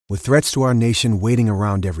With threats to our nation waiting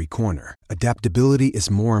around every corner, adaptability is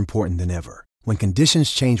more important than ever. When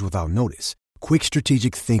conditions change without notice, quick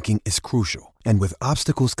strategic thinking is crucial. And with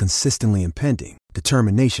obstacles consistently impending,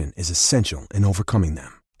 determination is essential in overcoming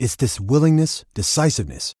them. It's this willingness,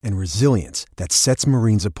 decisiveness, and resilience that sets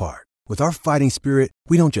Marines apart. With our fighting spirit,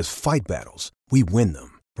 we don't just fight battles, we win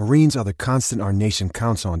them. Marines are the constant our nation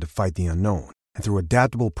counts on to fight the unknown. And through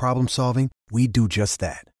adaptable problem solving, we do just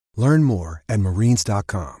that. Learn more at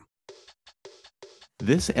marines.com.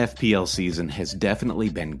 This FPL season has definitely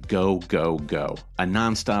been go, go, go. A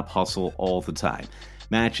nonstop hustle all the time.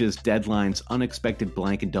 Matches, deadlines, unexpected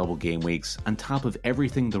blank and double game weeks, on top of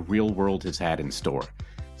everything the real world has had in store.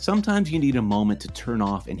 Sometimes you need a moment to turn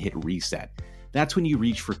off and hit reset. That's when you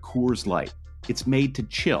reach for Coors Light. It's made to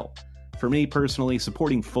chill. For me personally,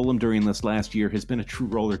 supporting Fulham during this last year has been a true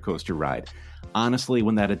roller coaster ride. Honestly,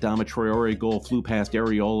 when that Adama Traore goal flew past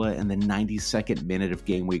Areola in the 92nd minute of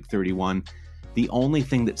game week 31, the only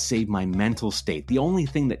thing that saved my mental state, the only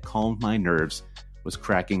thing that calmed my nerves, was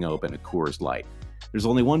cracking open a Coors Light. There's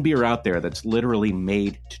only one beer out there that's literally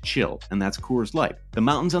made to chill, and that's Coors Light. The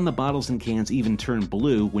mountains on the bottles and cans even turn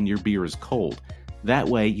blue when your beer is cold. That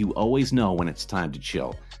way, you always know when it's time to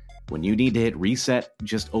chill. When you need to hit reset,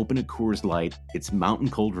 just open a Coors Light. It's mountain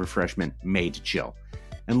cold refreshment made to chill.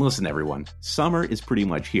 And listen, everyone, summer is pretty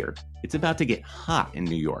much here. It's about to get hot in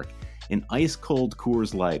New York. An ice-cold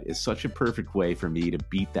Coors Light is such a perfect way for me to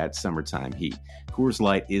beat that summertime heat. Coors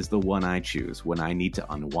Light is the one I choose when I need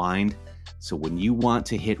to unwind. So when you want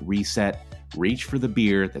to hit reset, reach for the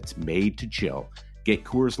beer that's made to chill. Get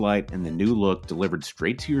Coors Light and the new look delivered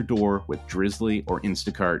straight to your door with Drizzly or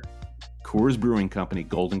Instacart. Coors Brewing Company,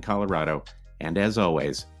 Golden, Colorado. And as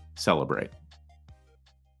always, celebrate.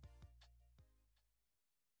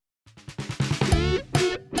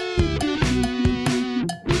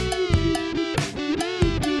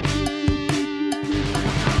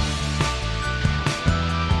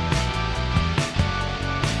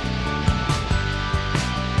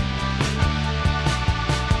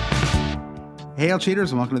 Hey, all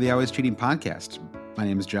cheaters, and welcome to the Always Cheating Podcast. My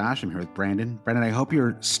name is Josh. I'm here with Brandon. Brandon, I hope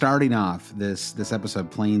you're starting off this episode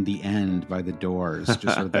playing The End by The Doors.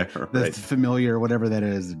 Just sort of the familiar, whatever that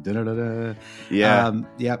is. Da-da-da-da. Yeah.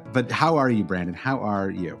 Yeah. But how are you, Brandon? How are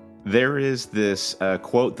you? There is this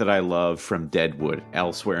quote that I love from Deadwood.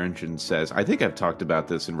 Al Swearingen says, I think I've talked about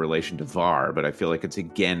this in relation to VAR, but I feel like it's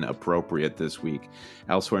again appropriate this week.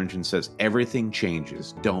 Al Swearingen says, everything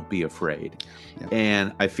changes. Don't be afraid. Yeah.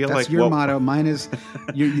 And I feel That's like your motto. Mine is,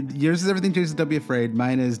 yours is everything changes. Don't be afraid.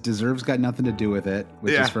 Mine is deserves got nothing to do with it,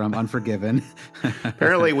 which is from Unforgiven.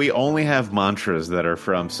 Apparently, we only have mantras that are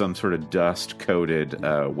from some sort of dust-coated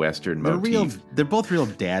Western motif. They're both real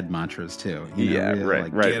dad mantras, too.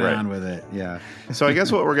 Right. Get on with it. Yeah. So I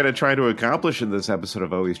guess what we're going to try to accomplish in this episode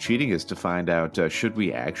of Always Cheating is to find out, should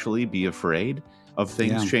we actually be afraid of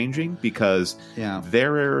things changing? Because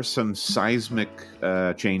there are some seismic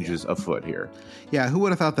changes afoot here. Yeah, who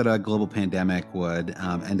would have thought that a global pandemic would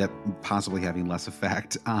end up possibly having less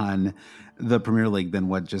effect on the Premier League than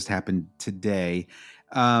what just happened today?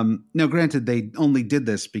 Now, granted, they only did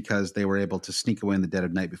this because they were able to sneak away in the dead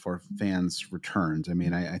of night before fans returned. I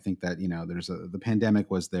mean, I think that, the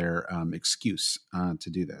pandemic was their excuse to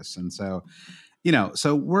do this. And so,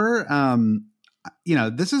 so we're,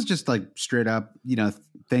 this is just like straight up,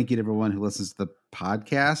 thank you to everyone who listens to the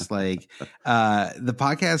podcast. Like, the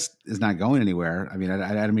podcast is not going anywhere. I mean,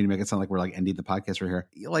 I don't mean to make it sound like we're like ending the podcast right here.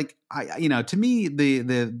 Like, to me, the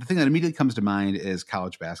thing that immediately comes to mind is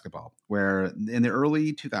college basketball, where in the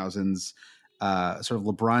early 2000s, sort of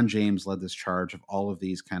LeBron James led this charge of all of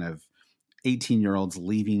these kind of 18-year-olds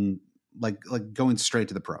leaving, like going straight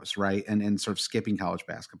to the pros, right? And sort of skipping college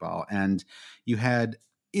basketball. And you had,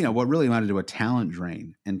 what really amounted to a talent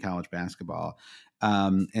drain in college basketball.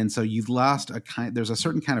 And so you've lost there's a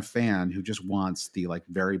certain kind of fan who just wants the like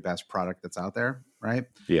very best product that's out there. Right.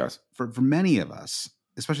 Yes. For many of us,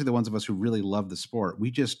 especially the ones of us who really love the sport,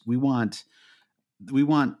 we want, you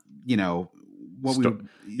want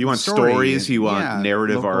stories, you want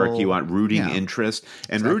narrative arc, you want rooting interest,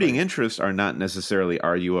 and exactly. Rooting interests are not necessarily,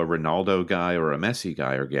 are you a Ronaldo guy or a Messi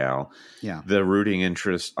guy or gal? Yeah. The rooting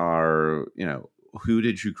interests are, who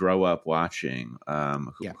did you grow up watching?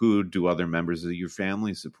 Who do other members of your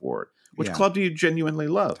family support? Which club do you genuinely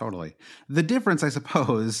love? Totally. The difference, I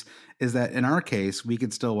suppose, is that in our case, we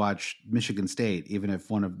could still watch Michigan State, even if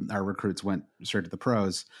one of our recruits went straight to the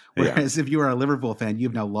pros. Whereas if you are a Liverpool fan,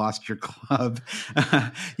 you've now lost your club.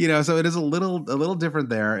 So it is a little different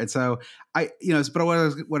there. And so but what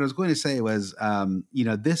I was going to say was,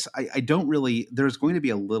 I don't really, there's going to be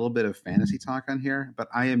a little bit of fantasy talk on here, but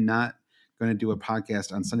I am not going to do a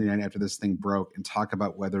podcast on Sunday night after this thing broke and talk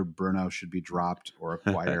about whether Bruno should be dropped or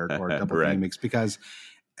acquired or double game weeks, because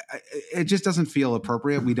it just doesn't feel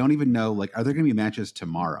appropriate. We don't even know, like, are there going to be matches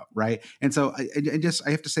tomorrow, right? And so I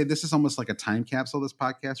have to say, this is almost like a time capsule, this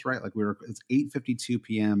podcast, right? Like it's 8:52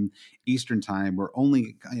 p.m. Eastern time. We're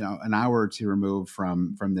only an hour or two removed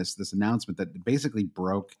from this announcement that basically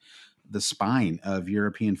broke the spine of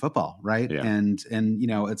European football, right? Yeah. And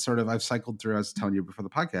it's sort of, I've cycled through, I was telling you before the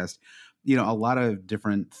podcast, a lot of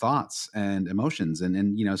different thoughts and emotions,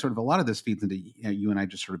 and sort of a lot of this feeds into you and I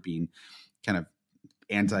just sort of being kind of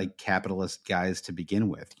anti-capitalist guys to begin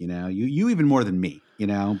with, you even more than me,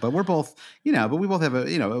 but we're both, but we both have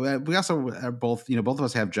we also are both, both of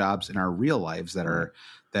us have jobs in our real lives that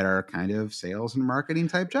are kind of sales and marketing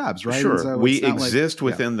type jobs, right? Sure. So we exist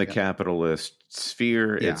within the capitalist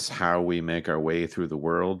sphere. Yeah. It's how we make our way through the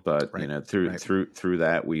world, but through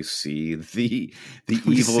that we see the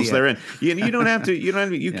evils therein. You don't have to.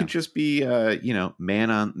 You can just be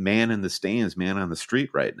man in the stands, man on the street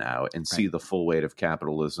right now, and see the full weight of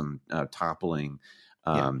capitalism toppling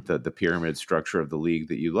the pyramid structure of the league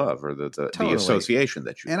that you love, or the association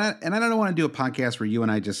that you love. I don't want to do a podcast where you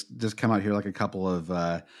and I just come out here like a couple of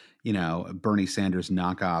Bernie Sanders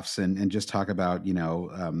knockoffs and just talk about I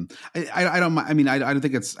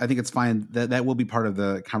think it's fine that will be part of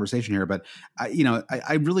the conversation here, but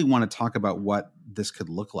I really want to talk about what this could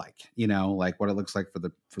look like, like what it looks like for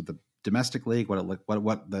the domestic league, what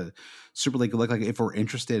the Super League could look like if we're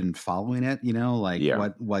interested in following it,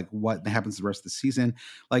 what happens the rest of the season.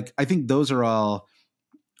 Like, I think those are all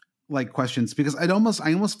like questions, because I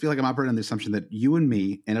almost feel like I'm operating on the assumption that you and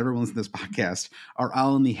me and everyone listening to this podcast are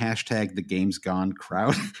all in the hashtag the game's gone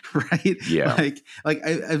crowd, right? Yeah. Like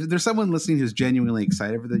if there's someone listening who's genuinely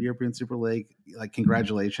excited for the European Super League, like,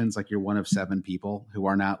 congratulations, like, you're one of 7 people who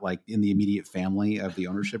are not like in the immediate family of the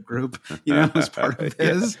ownership group, as part of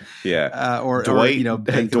this. Yeah. Or Dwight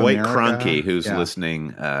Kroenke, who's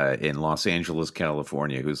listening in Los Angeles,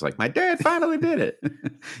 California, who's like, my dad finally did it.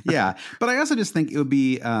 Yeah. But I also just think it would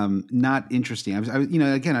be not interesting.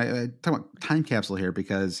 I talk about time capsule here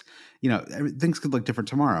because, things could look different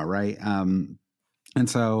tomorrow. Right. And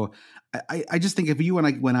so I just think if you and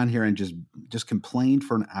I went on here and just complained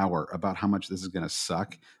for an hour about how much this is going to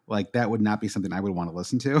suck, like, that would not be something I would want to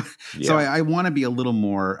listen to. Yeah. So I want to be a little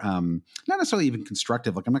more, not necessarily even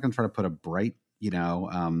constructive. Like, I'm not going to try to put a bright,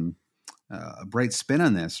 a bright spin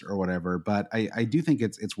on this or whatever, but I do think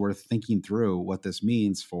it's worth thinking through what this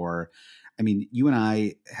means for. I mean, you and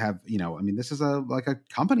I have, this is a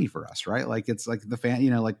company for us, right? Like, it's like the fan,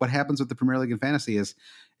 like what happens with the Premier League and fantasy is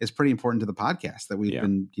pretty important to the podcast that we've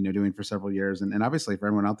been, doing for several years. And obviously for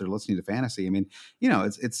everyone out there listening to fantasy, I mean,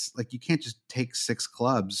 it's like, you can't just take 6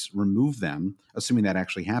 clubs, remove them, assuming that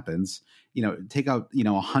actually happens, take out,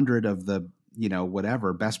 100 of the,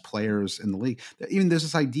 whatever best players in the league. Even there's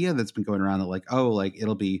this idea that's been going around that like, oh, like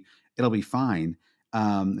it'll be fine.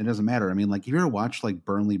 It doesn't matter. I mean, like, if you ever watch like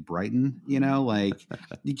Burnley Brighton, like,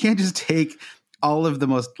 you can't just take all of the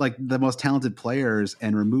most talented players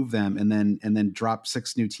and remove them and then drop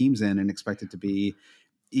 6 new teams in and expect it to be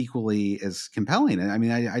equally as compelling. I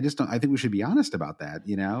mean, I just don't. I think we should be honest about that.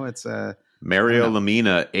 It's Mario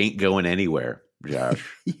Lemina ain't going anywhere, Josh.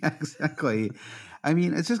 Yeah, exactly. I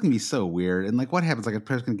mean, it's just gonna be so weird. And like, what happens? Like, a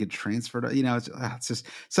player's gonna get transferred. It's just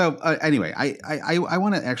so. Anyway, I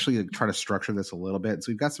want to actually try to structure this a little bit.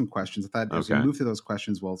 So we've got some questions. I thought as we move through those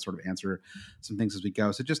questions, we'll sort of answer some things as we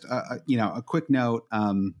go. So just a quick note.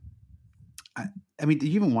 I mean, do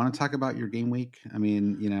you even want to talk about your game week? I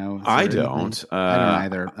mean, I don't. I don't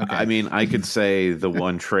either. Okay. I mean, I could say the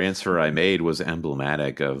one transfer I made was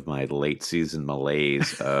emblematic of my late season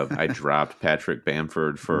malaise. I dropped Patrick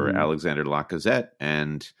Bamford for Alexander Lacazette,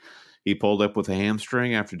 and he pulled up with a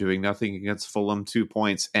hamstring after doing nothing against Fulham, 2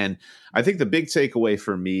 points. And I think the big takeaway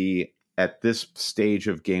for me at this stage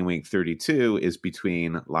of game week 32 is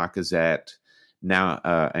between Lacazette now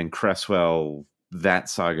and Cresswell. That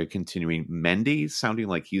saga continuing. Mendy sounding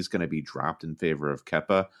like he's going to be dropped in favor of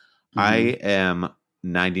Kepa. I am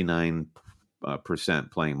 99%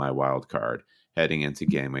 playing my wild card heading into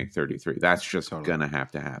game week 33. That's just going to have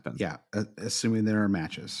to happen. Yeah, assuming there are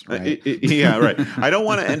matches, right? Yeah, right. I don't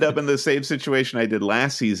want to end up in the same situation I did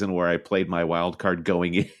last season where I played my wild card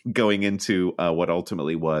going into what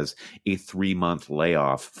ultimately was a 3-month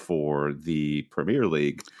layoff for the Premier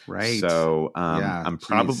League. Right. So I'm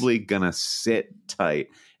probably going to sit tight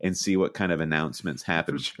and see what kind of announcements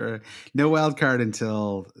happen. For sure. No wild card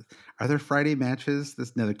until... Are there Friday matches?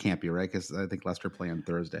 No, there can't be, right? Because I think Leicester play on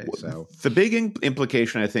Thursday. So the big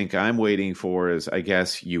implication I think I'm waiting for is, I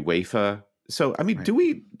guess, UEFA So, I mean,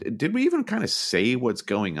 Right. did we even kind of say what's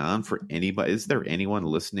going on for anybody? Is there anyone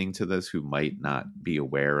listening to this who might not be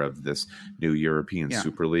aware of this new European Yeah.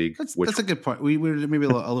 Super League? That's a good point. We were maybe a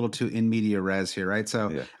little too in media res here, right?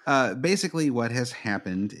 So basically what has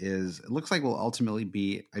happened is it looks like we'll ultimately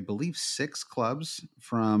be, I believe, 6 clubs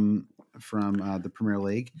from the Premier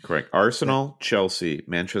League. Correct. Arsenal, Chelsea,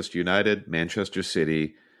 Manchester United, Manchester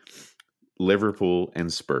City, Liverpool,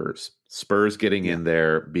 and Spurs. Spurs getting in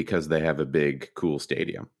there because they have a big, cool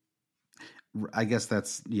stadium. I guess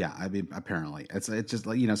that's I mean, apparently it's just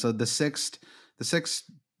like, so the six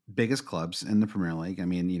biggest clubs in the Premier League. I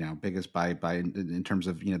mean, biggest by in terms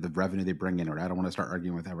of the revenue they bring in. Or I don't want to start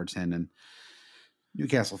arguing with Everton and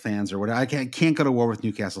Newcastle fans or whatever. I can't go to war with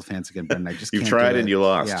Newcastle fans again, Brendan. I just you tried and you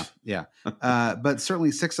lost. Yeah. But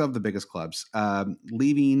certainly 6 of the biggest clubs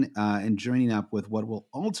leaving and joining up with what will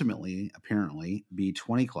ultimately apparently be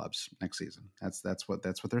 20 clubs next season. That's what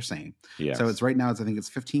they're saying. Yes. So it's right now. I think it's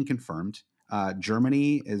 15 confirmed.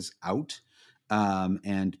 Germany is out.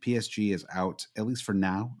 And PSG is out, at least for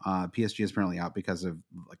now. PSG is apparently out because of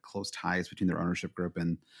like close ties between their ownership group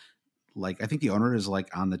and I think the owner is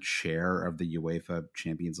on the chair of the UEFA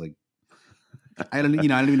Champions League. I don't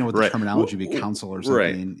even know what the terminology would be, council or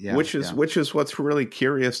something. Right. Yeah, which is what's really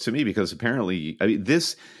curious to me, because apparently, I mean,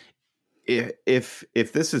 this, if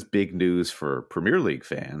this is big news for Premier League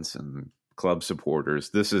fans and club supporters,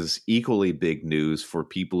 this is equally big news for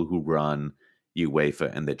people who run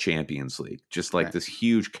UEFA and the Champions League, just like this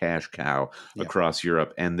huge cash cow across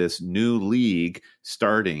Europe. And this new league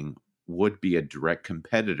starting would be a direct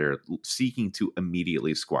competitor seeking to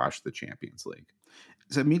immediately squash the Champions League.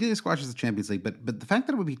 So immediately squashes the Champions League, but the fact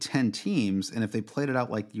that it would be 10 teams, and if they played it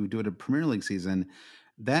out like you would do it a Premier League season,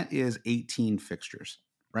 that is 18 fixtures,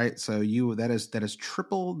 right? So that is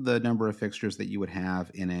triple the number of fixtures that you would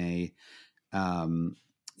have in a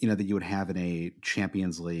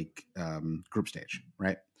Champions League group stage,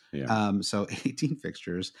 right? Yeah. So 18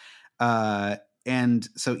 fixtures. And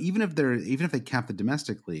so even if they cap the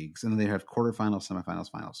domestic leagues, and then they have quarterfinals, semifinals,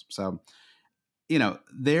 finals. So,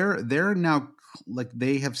 they're now, like,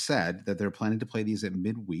 they have said that they're planning to play these at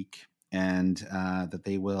midweek, and that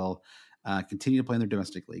they will continue to play in their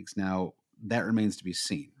domestic leagues. Now that remains to be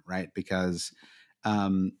seen, right? Because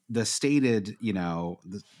the stated,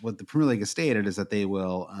 what the Premier League has stated is that they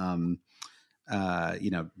will,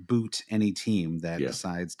 boot any team that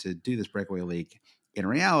decides to do this breakaway league. In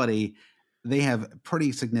reality, they have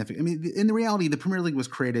pretty significant. I mean, in the reality, the Premier League was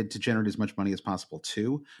created to generate as much money as possible,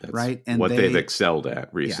 too. That's right? And what they've excelled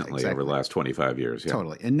at recently over the last 25 years. Yeah.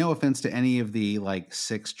 Totally. And no offense to any of the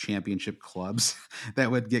 6 championship clubs that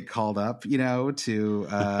would get called up, to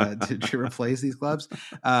replace these clubs.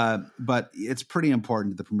 But it's pretty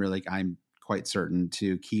important to the Premier League, I'm quite certain,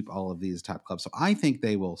 to keep all of these top clubs. So I think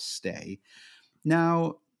they will stay.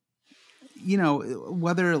 Now,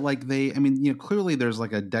 whether clearly there's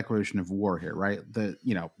a declaration of war here, right?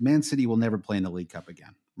 Man City will never play in the League Cup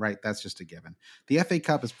again, right? That's just a given. The FA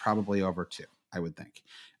Cup is probably over too, I would think.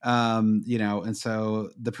 And so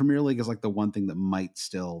the Premier League is the one thing that might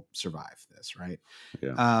still survive this, right?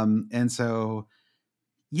 Yeah. And so,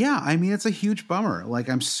 I mean, it's a huge bummer.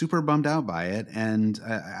 I'm super bummed out by it. And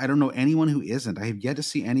I don't know anyone who isn't. I have yet to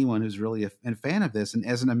see anyone who's really a fan of this. And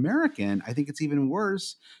as an American, I think it's even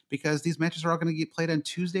worse because these matches are all going to get played on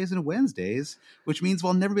Tuesdays and Wednesdays, which means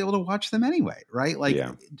we'll never be able to watch them anyway, right?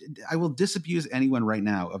 I will disabuse anyone right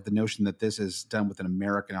now of the notion that this is done with an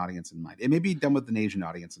American audience in mind. It may be done with an Asian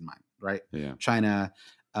audience in mind, right? Yeah. China,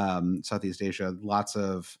 Southeast Asia, lots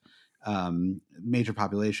of major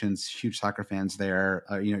populations, huge soccer fans there,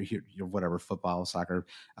 whatever, football, soccer,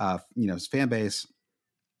 fan base.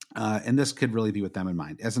 And this could really be with them in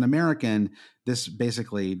mind. As an American, this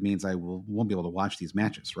basically means I won't be able to watch these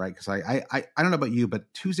matches, right? Because I don't know about you,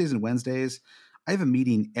 but Tuesdays and Wednesdays, I have a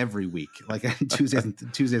meeting every week,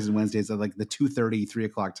 Tuesdays and Wednesdays at the 2:30, 3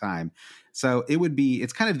 o'clock time. So it would be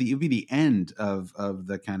the end of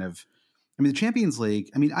the kind of, I mean, the Champions League,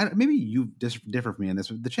 I mean, maybe you differ from me on this,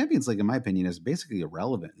 but the Champions League, in my opinion, is basically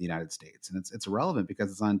irrelevant in the United States. And it's irrelevant because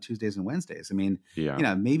it's on Tuesdays and Wednesdays. I mean,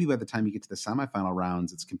 maybe by the time you get to the semifinal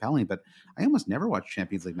rounds, it's compelling, but I almost never watch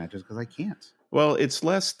Champions League matches because I can't. Well, it's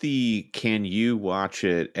less can you watch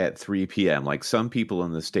it at 3 p.m.? Some people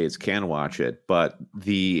in the States can watch it, but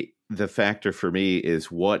the factor for me is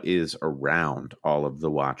what is around all of the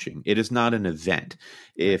watching. It is not an event.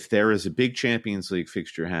 If there is a big Champions League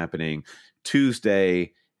fixture happening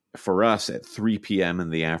Tuesday for us at 3 p.m. in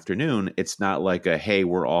the afternoon, it's not like hey,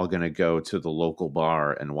 we're all going to go to the local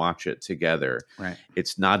bar and watch it together. Right.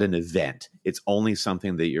 It's not an event. It's only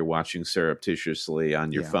something that you're watching surreptitiously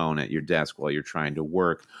on your phone at your desk while you're trying to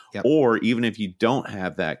work. Yep. Or even if you don't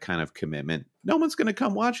have that kind of commitment, no one's going to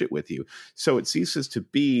come watch it with you. So it ceases to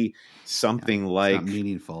be something like not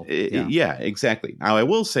meaningful. Yeah, exactly. Now, I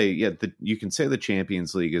will say, you can say the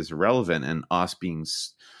Champions League is irrelevant, and us being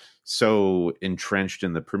so entrenched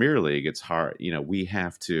in the Premier League, it's hard. We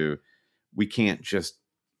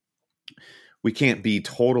can't be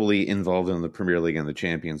totally involved in the Premier League and the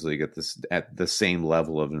Champions League at the same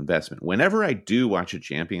level of investment. Whenever I do watch a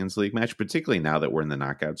Champions League match, particularly now that we're in the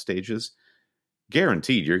knockout stages,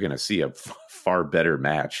 guaranteed you're going to see a far better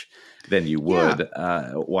match than you would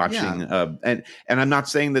watching. And I'm not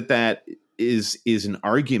saying that is an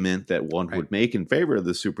argument that one would make in favor of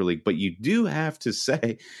the Super League, but you do have to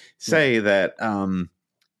say that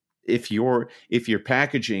if you're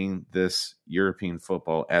packaging this European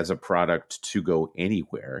football as a product to go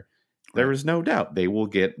anywhere, there is no doubt they will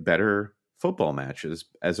get better football matches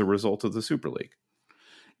as a result of the Super League.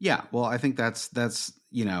 Yeah, well, I think that's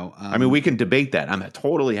I mean, we can debate that. I'm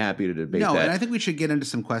totally happy to debate that. No, and I think we should get into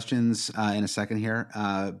some questions in a second here.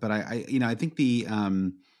 But I think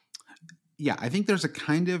I think there's a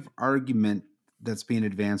kind of argument that's being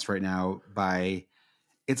advanced right now by,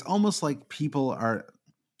 it's almost like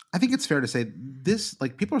I think it's fair to say this,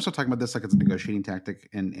 like people are still talking about this like it's a negotiating tactic,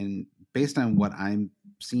 and based on what I'm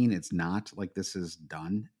seeing, it's not. Like this is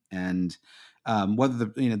done, and whether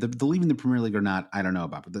the leaving the Premier League or not, I don't know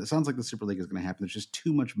about. But it sounds like the Super League is going to happen. There's just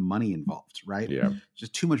too much money involved, right? Yeah,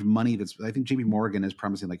 just too much money. I think JP Morgan is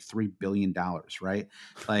promising like $3 billion, right?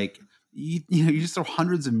 Like you just throw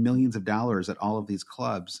hundreds of millions of dollars at all of these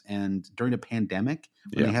clubs, and during a pandemic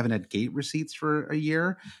when they haven't had gate receipts for a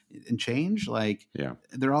year and change,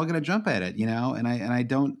 they're all going to jump at it, and I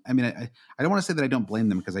don't want to say that I don't blame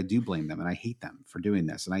them, because I do blame them, and I hate them for doing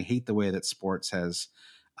this, and I hate the way that sports has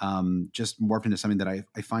just morphed into something that I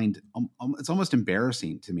find it's almost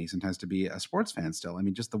embarrassing to me sometimes to be a sports fan still. I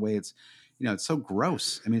mean, just the way it's so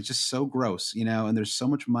gross. I mean, it's just so gross, and there's so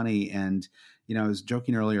much money. And I was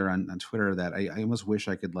joking earlier on Twitter that I almost wish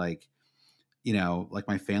I could like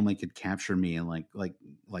my family could capture me and like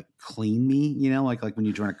clean me, like when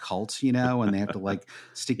you join a cult, and they have to like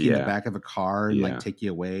stick you in the back of a car and like take you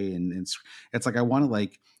away. And it's like,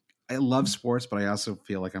 I love sports, but I also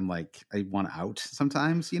feel like I want out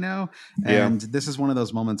sometimes, and this is one of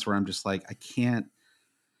those moments where I'm just like, I can't,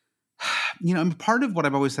 I'm part of what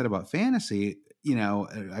I've always said about fantasy,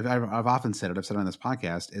 I've often said it, I've said it on this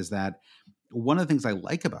podcast, is that one of the things I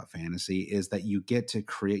like about fantasy is that you get to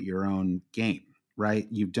create your own game, right?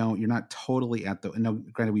 You're not totally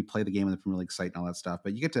granted we play the game on the Premier League site and all that stuff,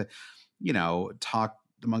 but you get to, talk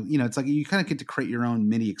among, it's like you kind of get to create your own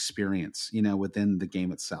mini experience, within the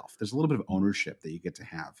game itself. There's a little bit of ownership that you get to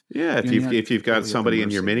have. Yeah, if you've got somebody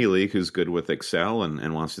in your mini league who's good with Excel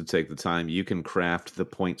and wants to take the time, you can craft the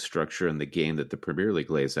point structure in the game that the Premier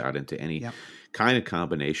League lays out into any kind of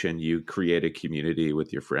combination. You create a community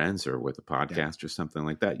with your friends or with a podcast or something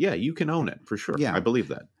like that. Yeah, you can own it for sure. Yeah, I believe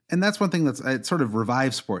that. And that's one thing it sort of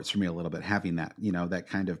revives sports for me a little bit, having that, that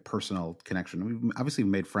kind of personal connection. We've obviously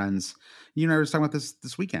made friends. You and I were talking about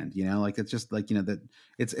this weekend, like it's just like, that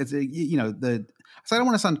it's so I don't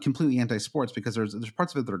want to sound completely anti-sports, because there's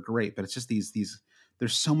parts of it that are great, but it's just these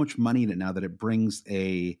there's so much money in it now that it brings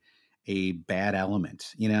a bad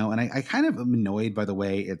element, and I kind of am annoyed by the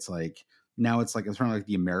way it's like, now it's like, it's kind of like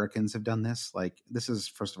the Americans have done this. Like this is,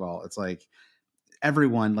 first of all, it's like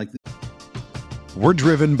everyone like. We're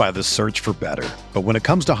driven by the search for better. But when it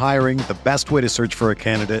comes to hiring, the best way to search for a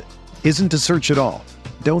candidate isn't to search at all.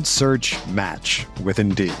 Don't search, match with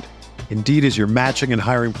Indeed. Indeed is your matching and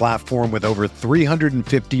hiring platform with over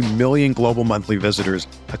 350 million global monthly visitors,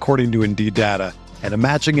 according to Indeed data, and a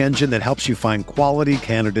matching engine that helps you find quality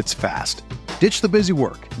candidates fast. Ditch the busy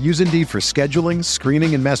work. Use Indeed for scheduling,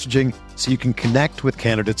 screening, and messaging so you can connect with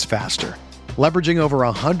candidates faster. Leveraging over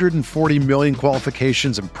 140 million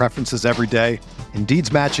qualifications and preferences every day,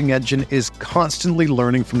 Indeed's matching engine is constantly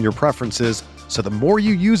learning from your preferences, so the more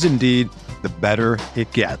you use Indeed, the better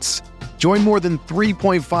it gets. Join more than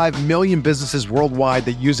 3.5 million businesses worldwide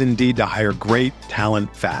that use Indeed to hire great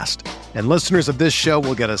talent fast. And listeners of this show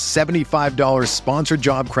will get a $75 sponsored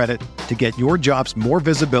job credit to get your jobs more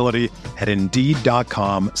visibility at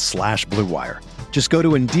Indeed.com/Blue Wire. Just go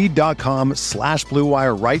to Indeed.com/Blue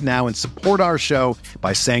Wire right now and support our show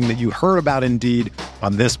by saying that you heard about Indeed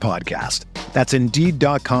on this podcast. That's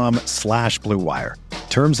Indeed.com/Blue Wire.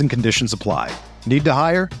 Terms and conditions apply. Need to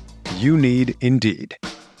hire? You need Indeed.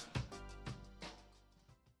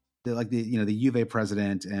 the Juve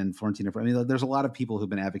president and Florentino. I mean, there's a lot of people who've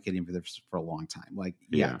been advocating for this for a long time. Like,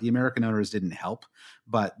 the American owners didn't help,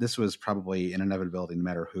 but this was probably an inevitability no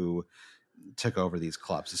matter who took over these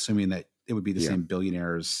clubs, assuming that it would be the same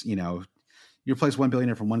billionaires. You replace one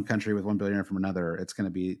billionaire from one country with one billionaire from another, it's going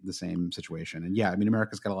to be the same situation. And I mean,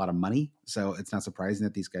 America's got a lot of money, so it's not surprising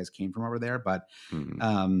that these guys came from over there. But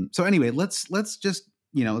so anyway, let's just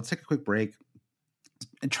let's take a quick break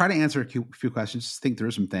and try to answer a few questions, just think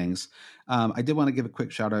through some things. I did want to give a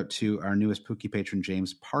quick shout out to our newest Pookie patron,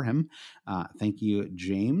 James Parham. Thank you,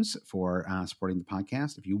 James, for supporting the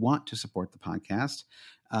podcast. If you want to support the podcast,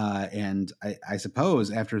 and I suppose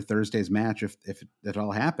after Thursday's match, if it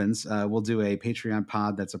all happens, we'll do a Patreon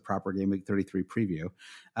pod that's a proper Game Week 33 preview.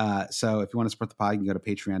 So if you want to support the pod, you can go to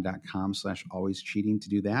patreon.com/alwayscheating to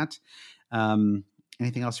do that.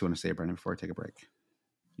 Anything else you want to say, Brendan, before I take a break?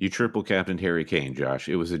 You triple captained Harry Kane, Josh.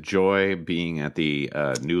 It was a joy being at the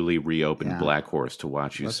newly reopened Black Horse to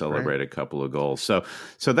watch you celebrate a couple of goals. So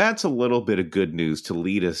that's a little bit of good news to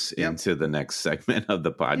lead us into the next segment of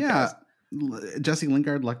the podcast. Yeah, Jesse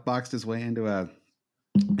Lingard luck-boxed his way into a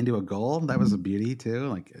goal. That was a beauty too.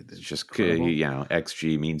 Like, it's just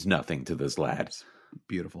XG means nothing to this lad.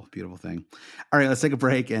 Beautiful, beautiful thing. All right, let's take a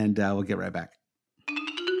break and we'll get right back.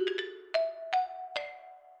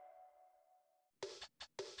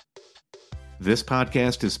 This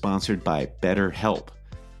podcast is sponsored by BetterHelp.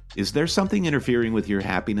 Is there something interfering with your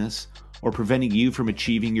happiness or preventing you from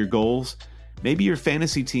achieving your goals? Maybe your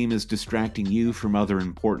fantasy team is distracting you from other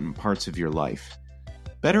important parts of your life.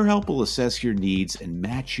 BetterHelp will assess your needs and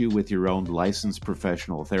match you with your own licensed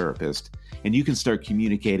professional therapist, and you can start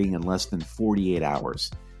communicating in less than 48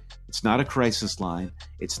 hours. It's not a crisis line,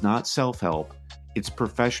 it's not self-help, it's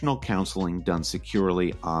professional counseling done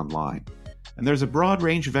securely online. And there's a broad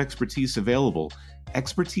range of expertise available,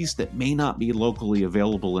 expertise that may not be locally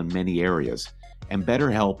available in many areas, and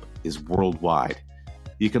BetterHelp is worldwide.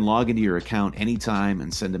 You can log into your account anytime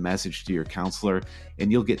and send a message to your counselor,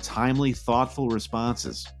 and you'll get timely, thoughtful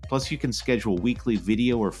responses. Plus, you can schedule weekly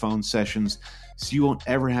video or phone sessions so you won't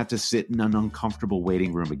ever have to sit in an uncomfortable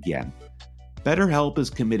waiting room again. BetterHelp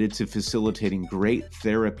is committed to facilitating great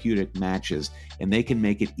therapeutic matches, and they can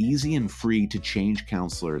make it easy and free to change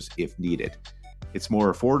counselors if needed. It's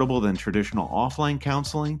more affordable than traditional offline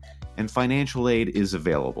counseling, and financial aid is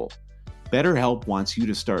available. BetterHelp wants you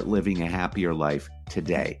to start living a happier life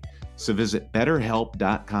today. So visit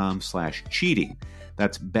betterhelp.com/cheating.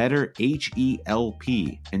 That's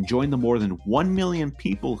BetterHelp, and join the more than 1 million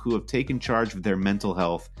people who have taken charge of their mental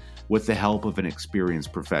health with the help of an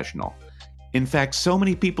experienced professional. In fact, so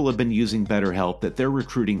many people have been using BetterHelp that they're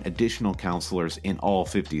recruiting additional counselors in all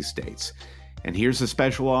 50 states. And here's a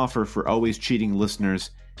special offer for Always Cheating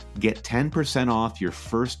listeners. Get 10% off your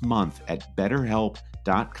first month at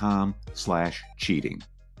betterhelp.com/cheating.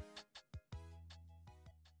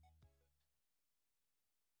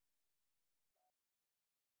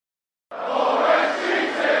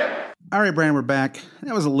 All right, Brian, we're back.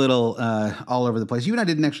 That was a little all over the place. You and I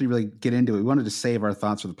didn't actually really get into it. We wanted to save our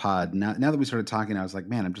thoughts for the pod. Now that we started talking, I was like,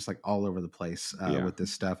 man, I'm just like all over the place with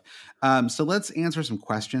this stuff. So let's answer some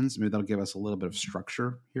questions. Maybe that'll give us a little bit of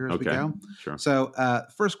structure here as we go. Sure. So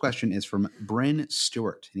first question is from Bryn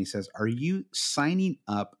Stewart. And he says, are you signing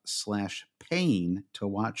up /paying to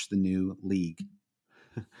watch the new league?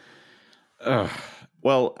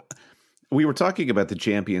 Well, we were talking about the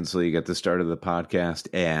Champions League at the start of the podcast,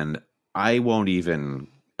 and I won't even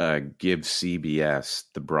give CBS,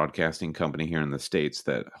 the broadcasting company here in the States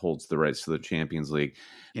that holds the rights to the Champions League.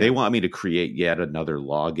 Yeah. They want me to create yet another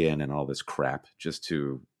login and all this crap just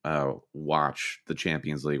to watch the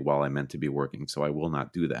Champions League while I'm meant to be working. So I will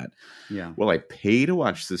not do that. Yeah. Will I pay to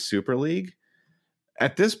watch the Super League?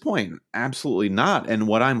 At this point, absolutely not. And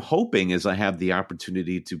what I'm hoping is I have the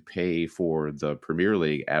opportunity to pay for the Premier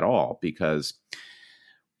League at all, because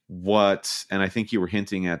and I think you were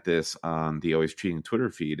hinting at this on the Always Cheating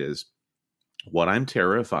Twitter feed, is what I'm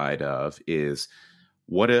terrified of is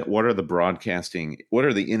what are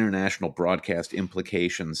the international broadcast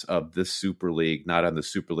implications of this Super League, not on the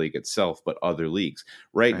Super League itself, but other leagues.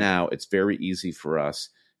 Right now, it's very easy for us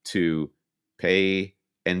to pay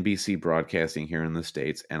NBC broadcasting here in the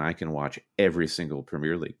States, and I can watch every single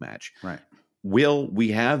Premier League match. Right. Will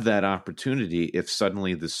we have that opportunity if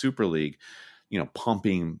suddenly the Super League,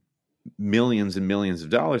 pumping millions and millions of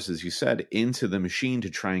dollars, as you said, into the machine to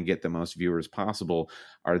try and get the most viewers possible,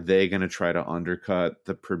 are they going to try to undercut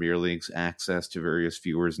the Premier League's access to various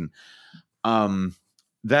viewers? And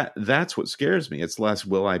that's what scares me. It's less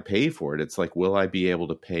will I pay for it. It's like, will I be able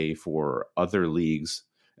to pay for other leagues?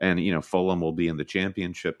 And, Fulham will be in the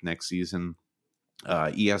Championship next season.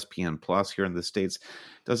 ESPN Plus here in the States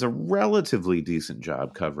does a relatively decent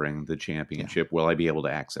job covering the championship. Yeah. Will I be able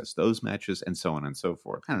to access those matches and so on and so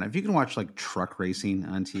forth? I don't know. If you can watch like truck racing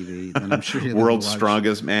on TV, then I'm sure you'll World's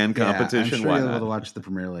Strongest Man competition. I'm sure you'll be able to watch the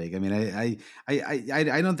Premier League. I mean, I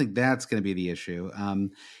don't think that's going to be the issue. I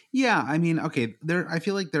mean, okay, I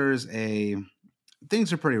feel like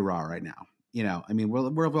things are pretty raw right now. You know, I mean,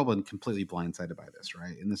 we're all been completely blindsided by this,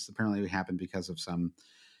 right? And this apparently happened because of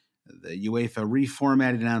the UEFA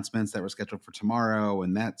reformatted announcements that were scheduled for tomorrow,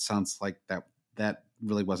 and that sounds like that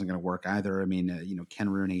really wasn't going to work either. I mean, Ken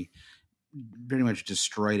Rooney pretty much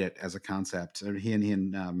destroyed it as a concept. He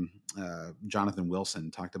and Jonathan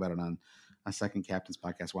Wilson talked about it on a Second Captain's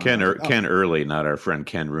podcast. Ken Early, not our friend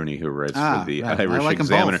Ken Rooney, who writes for the Irish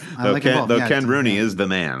Examiner. Ken Rooney is the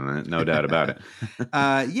man, no doubt about it.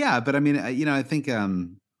 But I mean, I think.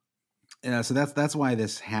 So that's why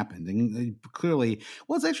this happened. And clearly,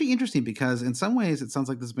 well, it's actually interesting because in some ways it sounds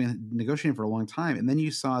like this has been negotiating for a long time. And then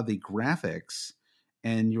you saw the graphics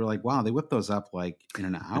and you were like, wow, they whipped those up like in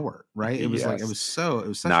an hour, right? It was it was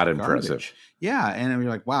such not garbage. Impressive. Yeah. And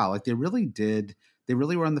you're like, wow, like they really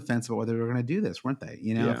were on the fence about whether they were going to do this, weren't they?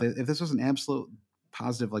 You know, if this was an absolute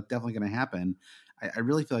positive, like definitely going to happen, I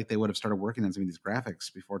really feel like they would have started working on some of these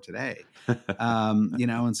graphics before today.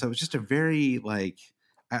 And so it was just a very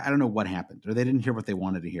I don't know what happened, or they didn't hear what they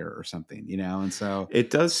wanted to hear, or something, and so it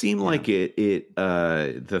does seem like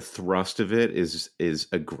the thrust of it is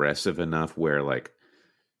aggressive enough where like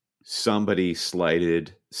somebody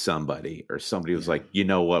slighted somebody, or somebody was like, you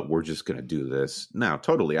know what, we're just going to do this now.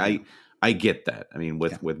 Totally, I get that. I mean,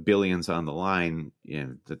 with billions on the line,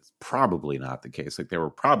 that's probably not the case. Like they were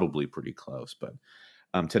probably pretty close, but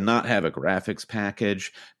to not have a graphics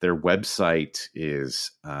package, their website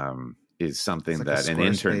is something like that an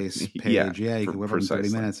intern page. You can whip up in 30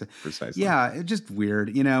 minutes. Precisely. Yeah, it's just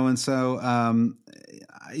weird, and so I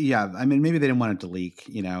mean, maybe they didn't want it to leak,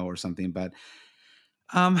 or something, but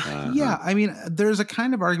I mean, there's a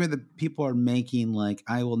kind of argument that people are making, like,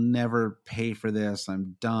 I will never pay for this,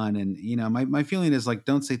 I'm done. And my feeling is like,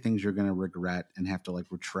 don't say things you're going to regret and have to like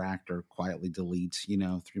retract or quietly delete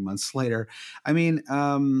 3 months later. I mean,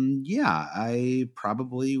 I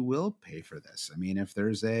probably will pay for this. I mean, if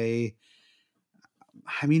there's I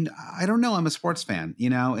don't know, I'm a sports fan,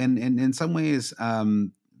 and in some ways,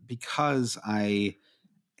 because I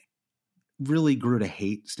really grew to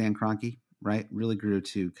hate Stan Kroenke, right? Really grew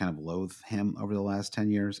to kind of loathe him over the last 10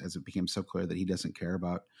 years as it became so clear that he doesn't care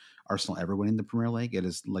about Arsenal ever winning the Premier League. It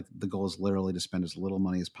is like the goal is literally to spend as little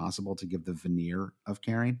money as possible to give the veneer of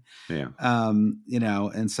caring. Yeah.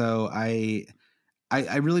 And so I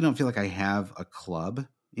really don't feel like I have a club,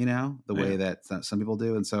 the way that some people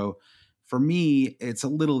do. And so for me, it's a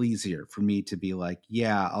little easier for me to be like,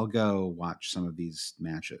 yeah, I'll go watch some of these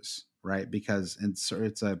matches, right? Because it's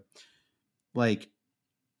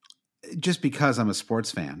just because I'm a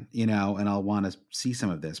sports fan, and I'll want to see some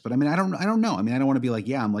of this, but I mean, I don't know. I mean, I don't want to be like,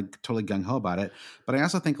 yeah, I'm like totally gung ho about it. But I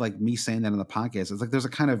also think like me saying that on the podcast, it's like, there's a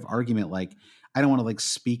kind of argument, like, I don't want to like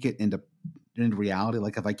speak it into reality.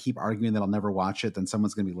 Like if I keep arguing that I'll never watch it, then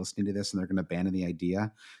someone's going to be listening to this and they're going to abandon the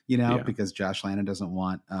idea, because Josh Lannon doesn't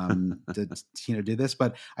want to do this.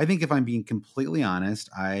 But I think if I'm being completely honest,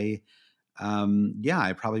 I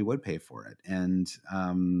probably would pay for it, and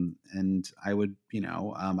I would, I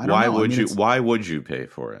don't know. Why would you pay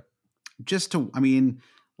for it? Just to, I mean,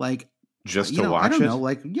 like, just to watch it? I don't know,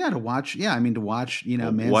 like, to watch. Yeah, I mean, to watch, Man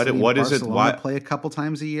City what and is it? Barcelona play a couple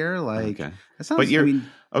times a year, like. Okay. That sounds,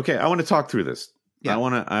 okay. I want to talk through this. Yeah. I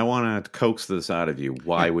want to coax this out of you.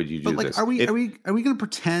 Why would you do this? Are we going to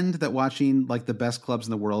pretend that watching like the best clubs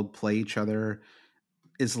in the world play each other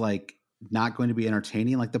is like not going to be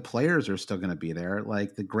entertaining? Like the players are still going to be there.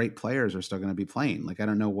 Like the great players are still going to be playing. Like, I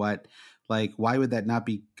don't know why would that not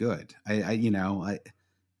be good? And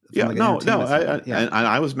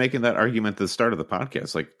I was making that argument at the start of the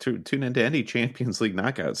podcast. Like, tune into any Champions League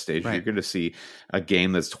knockout stage, right. You're going to see a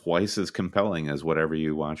game that's twice as compelling as whatever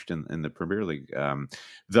you watched in the Premier League.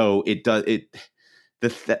 Though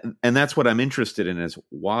and that's what I'm interested in, is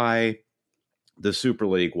why the Super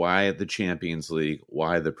League, why the Champions League,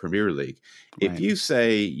 why the Premier League. Right. If you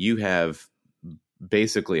say you have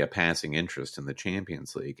basically a passing interest in the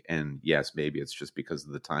Champions League, and yes, maybe it's just because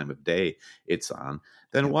of the time of day it's on,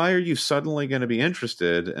 then why are you suddenly going to be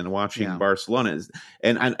interested in watching Barcelona?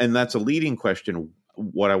 And that's a leading question.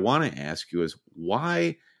 What I want to ask you is,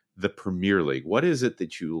 why the Premier League? What is it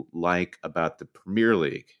that you like about the Premier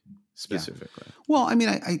League specifically. Yeah. Well, I mean,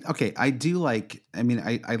 I do like, I mean,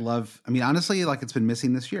 I love, I mean, honestly, like it's been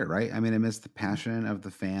missing this year, right? I mean, I miss the passion of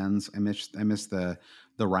the fans. I miss the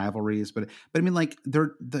rivalries, but I mean, like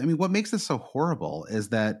I mean, what makes this so horrible is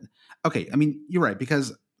that, okay, I mean, you're right,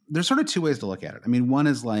 because there's sort of two ways to look at it. I mean, one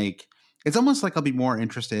is like, it's almost like I'll be more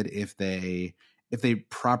interested if they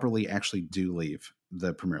properly actually do leave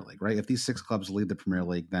the Premier League, right? If these 6 clubs leave the Premier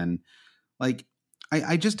League, then like,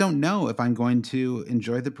 I just don't know if I'm going to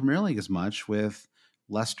enjoy the Premier League as much with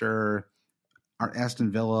Leicester, or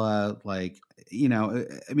Aston Villa, like, you know,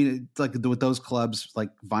 I mean, it's like with those clubs like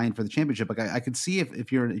vying for the championship. Like I could see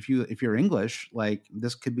if you're English, like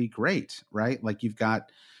this could be great, right? Like you've got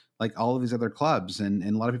like all of these other clubs, and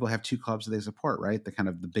a lot of people have 2 clubs that they support, right? The kind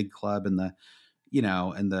of the big club and the, you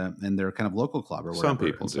know, and their kind of local club or whatever. Some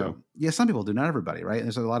people do. Yeah, some people do, not everybody, right? And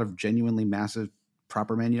there's a lot of genuinely massive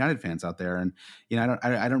proper Man United fans out there, and you know,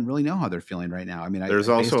 I don't really know how they're feeling right now. I mean, there's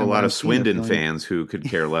also a lot of Swindon fans who could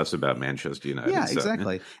care less about Manchester United. Yeah,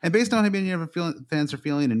 exactly. And based on how Man United fans are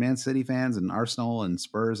feeling, and Man City fans, and Arsenal and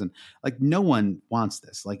Spurs, and like no one wants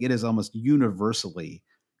this. Like it is almost universally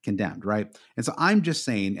condemned, right? And so I'm just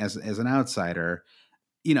saying, as an outsider,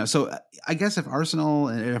 you know, so I guess if Arsenal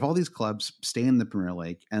and if all these clubs stay in the Premier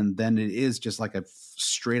League, and then it is just like a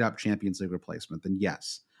straight up Champions League replacement, then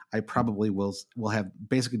yes, I probably will have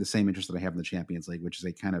basically the same interest that I have in the Champions League, which is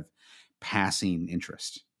a kind of passing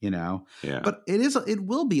interest, you know. Yeah. But it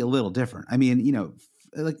will be a little different. I mean, you know,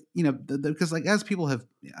 like, you know, because like as people have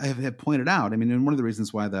pointed out, I mean, and one of the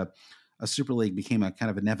reasons why a Super League became a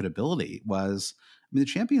kind of inevitability was, I mean,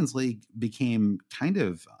 the Champions League became kind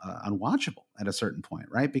of unwatchable at a certain point,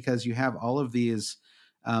 right? Because you have all of these.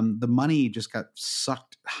 The money just got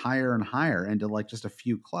sucked higher and higher into like just a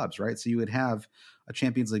few clubs, right? So you would have a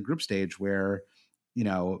Champions League group stage where, you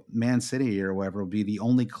know, Man City or whatever would be the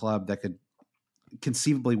only club that could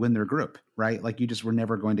conceivably win their group, right? Like you just were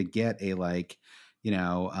never going to get a like, you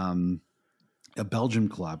know, a Belgium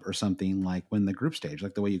club or something like win the group stage,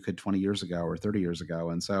 like the way you could 20 years ago or 30 years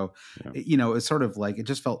ago. And so, you know, it's sort of like, it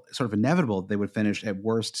just felt sort of inevitable that they would finish at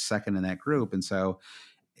worst second in that group. And so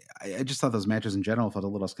I just thought those matches in general felt a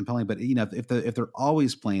little less compelling, but you know, if they're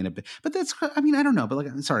always playing a bit, but that's, I mean, I don't know, but like,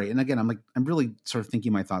 I'm sorry. And again, I'm really sort of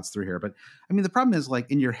thinking my thoughts through here, but I mean, the problem is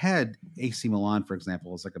like in your head, AC Milan, for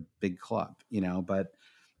example, is like a big club, you know, but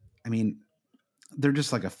I mean, they're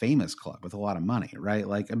just like a famous club with a lot of money, right?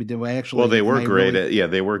 Like, I mean, do I actually? Well, they were great.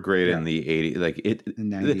 They were great in the 80s, like it. In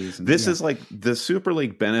 90s. This is like the Super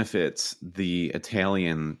League benefits the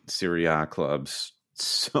Italian Serie A clubs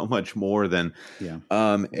so much more than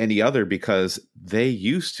any other, because they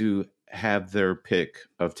used to have their pick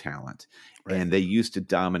of talent, and they used to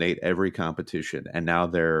dominate every competition, and now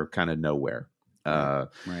they're kind of nowhere.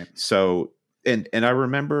 So, and I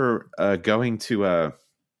remember going to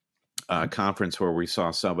a conference where we saw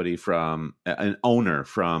somebody from an owner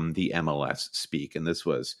from the MLS speak, and this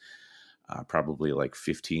was probably like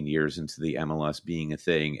 15 years into the MLS being a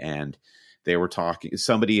thing, and they were talking,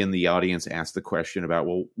 somebody in the audience asked the question about,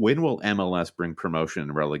 well, when will MLS bring promotion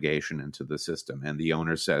and relegation into the system? And the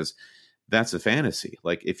owner says, that's a fantasy.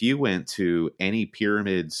 Like if you went to any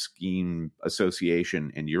pyramid scheme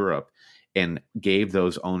association in Europe and gave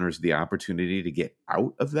those owners the opportunity to get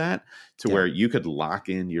out of that to where you could lock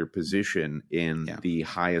in your position in the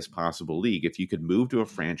highest possible league. If you could move to a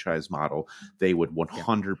franchise model, they would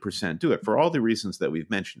 100% do it for all the reasons that we've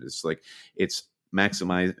mentioned. It's like, it's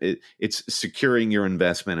securing your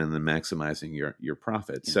investment and then maximizing your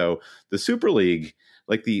profit. So the Super League,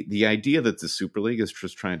 like the idea that the Super League is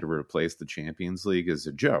just trying to replace the Champions League is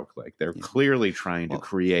a joke. Like they're clearly trying to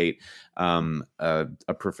create a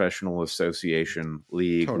professional association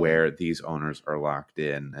league where these owners are locked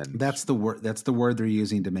in. And that's the word they're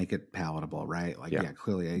using to make it palatable, right? Like,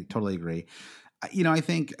 clearly, I totally agree. You know, I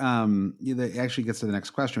think that actually gets to the next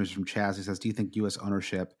question, which is from Chaz. He says, do you think U.S.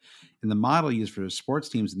 ownership in the model used for sports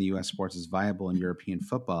teams in the U.S. sports is viable in European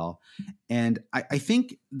football? And I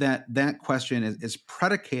think that question is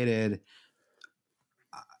predicated.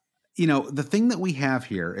 You know, the thing that we have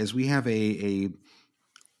here is we have a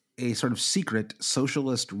sort of secret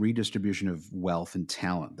socialist redistribution of wealth and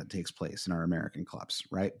talent that takes place in our American clubs,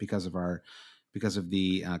 right? Because of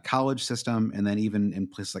the college system, and then even in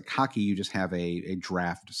places like hockey, you just have a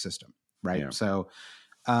draft system, right? Yeah. So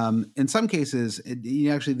in some cases,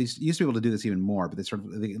 you actually these used to be able to do this even more, but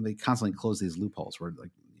they constantly close these loopholes where,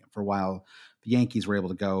 like, you know, for a while, the Yankees were able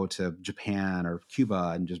to go to Japan or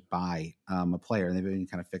Cuba and just buy a player, and they've even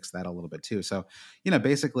kind of fixed that a little bit too. So, you know,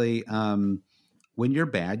 basically, when you're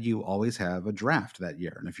bad, you always have a draft that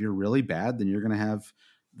year, and if you're really bad, then you're going to have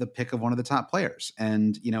the pick of one of the top players.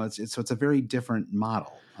 And, it's a very different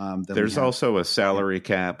model. There's also a salary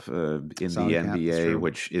cap in the NBA,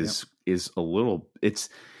 which is a little, it's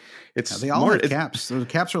they all have caps. So the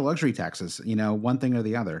caps are luxury taxes, one thing or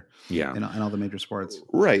the other. Yeah. In all the major sports.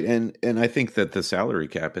 Right. And I think that the salary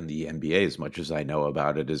cap in the NBA, as much as I know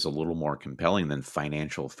about it, is a little more compelling than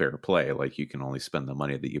financial fair play. Like, you can only spend the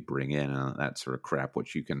money that you bring in and that sort of crap,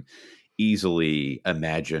 which you can easily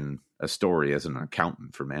imagine a story as an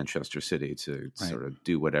accountant for Manchester City to sort of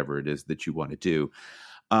do whatever it is that you want to do.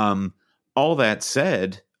 All that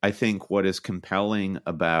said, I think what is compelling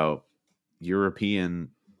about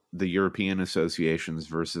the European associations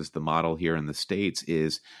versus the model here in the States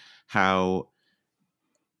is how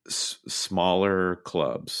smaller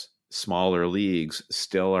clubs, smaller leagues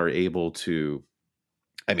still are able to,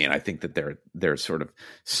 I think that they're sort of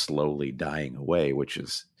slowly dying away, which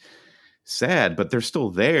is sad, but they're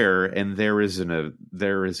still there. And there is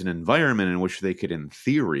an environment in which they could, in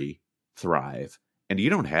theory, thrive. And you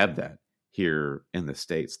don't have that here in the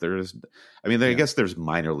States. I guess there's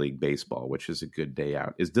minor league baseball, which is a good day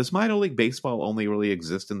out. Does minor league baseball only really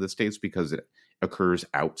exist in the States because it occurs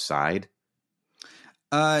outside?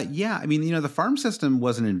 The farm system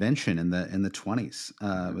was an invention in the 20s.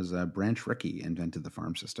 It was Branch Rickey invented the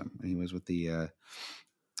farm system. He was with the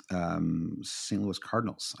St. Louis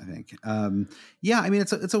Cardinals, I think.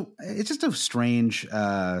 It's just a strange.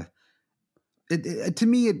 To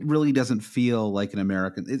me, it really doesn't feel like an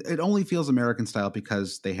American. It only feels American style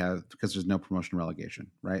because there's no promotion relegation,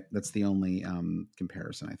 right? That's the only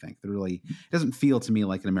comparison. I think it doesn't feel to me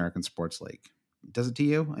like an American sports league. Does it to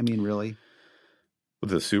you? Really?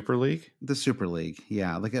 The Super League? The Super League,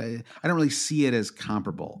 yeah. Like I don't really see it as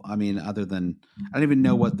comparable. Other than I don't even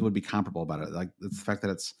know what would be comparable about it. Like it's the fact that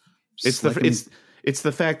it's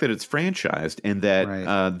the fact that it's franchised and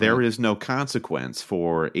that there is no consequence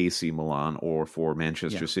for AC Milan or for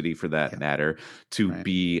Manchester City, for that matter, to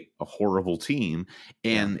be a horrible team.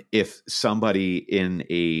 And if somebody in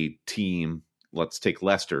a team, let's take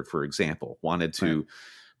Leicester, for example, wanted to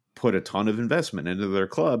put a ton of investment into their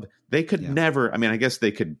club, they could never, I guess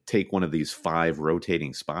they could take one of these 5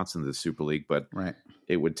 rotating spots in the Super League, but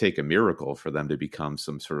it would take a miracle for them to become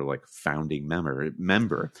some sort of like founding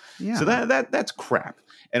member. Yeah. So that's crap.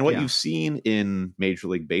 And what you've seen in Major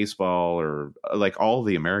League Baseball or like all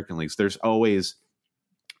the American leagues, there's always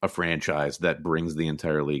a franchise that brings the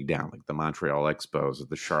entire league down, like the Montreal Expos or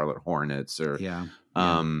the Charlotte Hornets or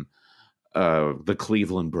the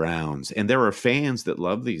Cleveland Browns. And there are fans that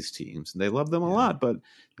love these teams and they love them a lot, but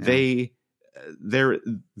they're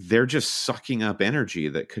just sucking up energy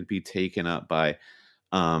that could be taken up by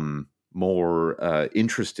more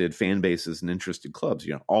interested fan bases and interested clubs.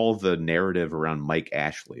 All the narrative around Mike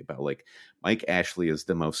Ashley about like Mike Ashley is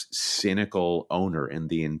the most cynical owner in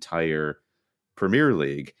the entire Premier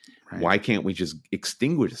League. Right. Why can't we just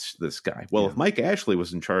extinguish this guy? Well, if Mike Ashley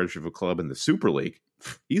was in charge of a club in the Super League,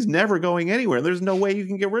 he's never going anywhere. There's no way you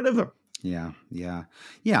can get rid of him. Yeah. I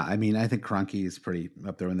think Kroenke is pretty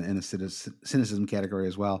up there in the cynicism category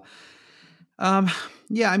as well. Those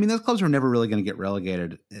clubs are never really going to get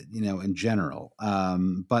relegated, in general.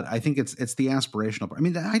 But I think it's the aspirational part.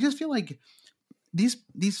 I just feel like these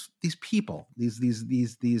people, these many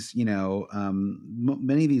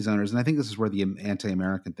of these owners, and I think this is where the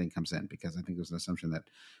anti-American thing comes in, because I think there's an assumption that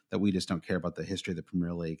we just don't care about the history of the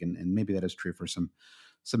Premier League, and maybe that is true for some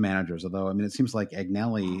managers. Although, it seems like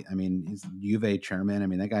Agnelli, he's Juve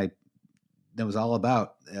chairman. That guy knows all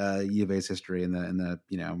about Juve's history in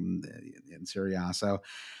Serie A. So,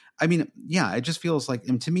 it just feels like,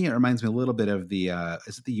 and to me, it reminds me a little bit of the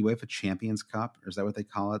is it the UEFA Champions Cup, or is that what they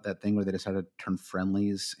call it? That thing where they decided to turn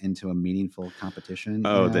friendlies into a meaningful competition.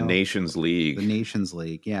 Oh, the Nations League. The Nations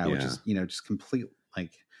League, which is just complete,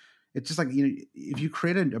 like, it's just like, if you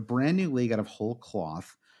create a brand new league out of whole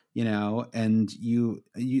cloth, and you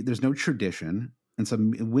there's no tradition, and so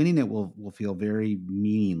winning it will feel very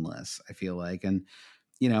meaningless, I feel like, and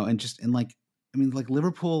like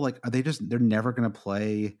Liverpool, like they're never going to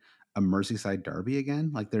play a Merseyside derby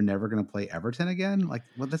again? Like they're never going to play Everton again? Like,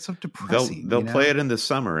 well, that's so depressing. They'll play it in the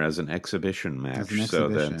summer as an exhibition match. So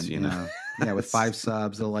that, with 5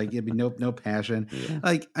 subs, they'll it'd be no passion. Yeah.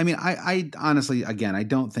 Like, I honestly, again, I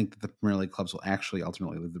don't think that the Premier League clubs will actually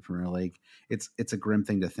ultimately leave the Premier League. It's a grim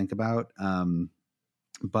thing to think about.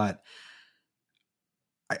 But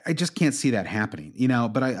I just can't see that happening,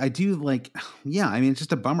 but I do like, it's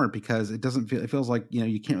just a bummer because it feels like,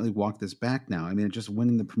 you can't really walk this back now. Just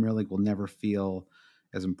winning the Premier League will never feel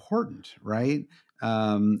as important. Right.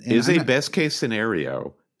 Is a best case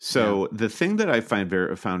scenario So the thing that I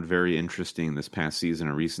found very interesting this past season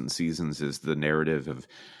or recent seasons is the narrative of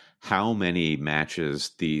how many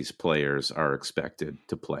matches these players are expected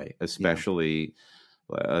to play, especially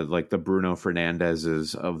like the Bruno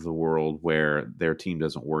Fernandezes of the world, where their team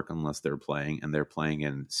doesn't work unless they're playing, and they're playing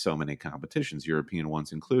in so many competitions, European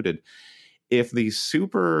ones included. If the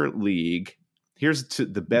Super League, here's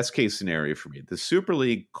the best case scenario for me, the Super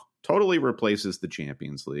League totally replaces the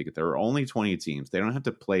Champions League. There are only 20 teams. They don't have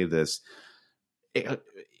to play this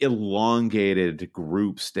elongated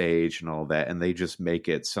group stage and all that, and they just make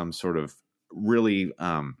it some sort of really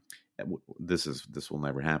this will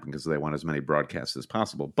never happen because they want as many broadcasts as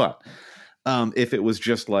possible. But if it was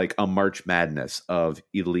just like a March Madness of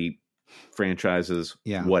elite franchises,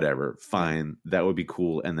 whatever, fine, that would be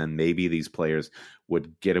cool. And then maybe these players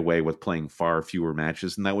would get away with playing far fewer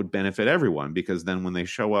matches, and that would benefit everyone, because then when they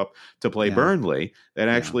show up to play Burnley, they'd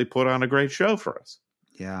actually put on a great show for us.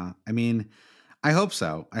 Yeah, I mean, I hope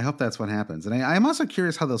so. I hope that's what happens. And I'm also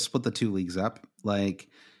curious how they'll split the two leagues up. Like,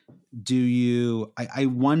 I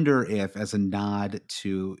wonder if, as a nod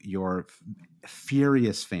to your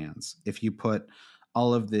furious fans, if you put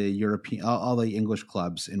all of the European, all the English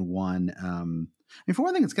clubs in one. I mean, for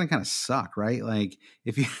one thing, it's going to kind of suck, right? Like,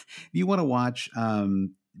 if you want to watch,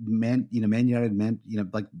 Man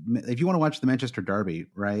United, like if you want to watch the Manchester Derby,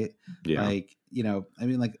 right? Yeah. Like, I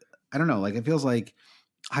mean, like, I don't know, like it feels like,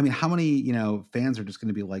 I mean, how many fans are just going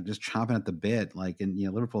to be like just chomping at the bit, like, and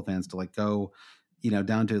Liverpool fans to like go,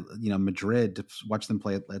 down to Madrid to watch them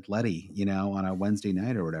play at Letty, on a Wednesday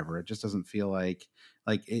night or whatever. It just doesn't feel like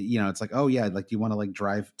it's like, oh yeah, like, do you want to like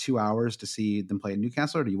drive 2 hours to see them play at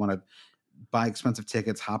Newcastle, or do you want to buy expensive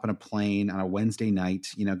tickets, hop on a plane on a Wednesday night,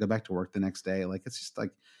 go back to work the next day? Like, it's just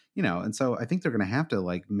like, and so I think they're going to have to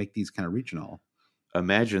like make these kind of regional.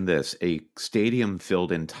 Imagine this, a stadium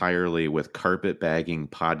filled entirely with carpet-bagging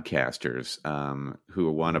podcasters who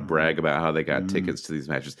want to brag about how they got tickets to these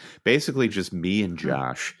matches. Basically just me and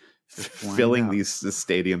Josh filling these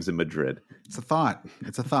stadiums in Madrid. It's a thought.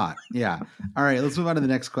 Yeah. All right, let's move on to the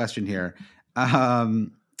next question here.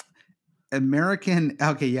 American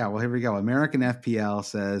FPL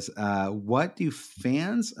says, what do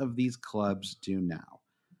fans of these clubs do now?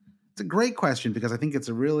 It's a great question, because I think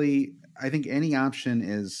I think any option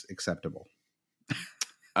is acceptable.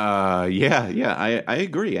 I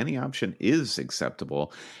agree. Any option is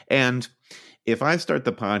acceptable. And if I start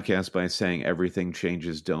the podcast by saying everything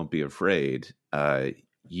changes, don't be afraid,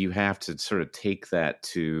 you have to sort of take that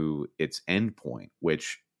to its end point,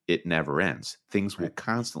 which it never ends. Things will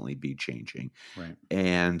constantly be changing. Right.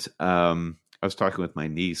 And I was talking with my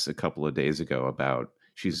niece a couple of days ago about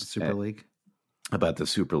the Super League. About the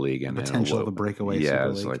Super League and the potential of a breakaway. Yeah, Super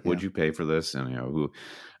it's League. like, would you pay for this? And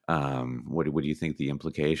what do you think the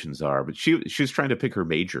implications are? But she was trying to pick her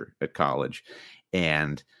major at college,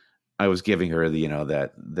 and I was giving her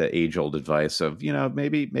the age old advice of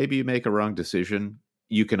maybe you make a wrong decision,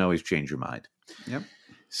 you can always change your mind. Yep.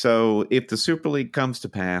 So if the Super League comes to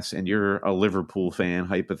pass and you're a Liverpool fan,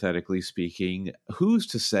 hypothetically speaking, who's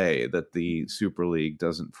to say that the Super League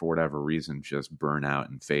doesn't, for whatever reason, just burn out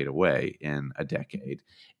and fade away in a decade?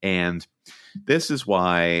 And this is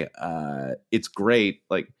why it's great.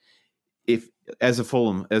 Like, if as a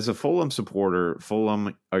Fulham supporter,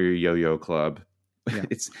 Fulham are your yo-yo club. Yeah.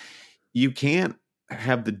 You can't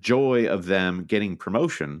have the joy of them getting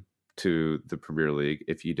promotion to the Premier League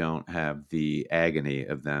if you don't have the agony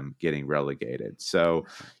of them getting relegated. So,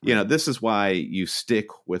 this is why you stick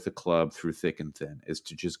with a club through thick and thin, is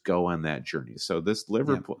to just go on that journey. So this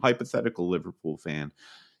hypothetical Liverpool fan,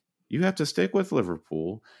 you have to stick with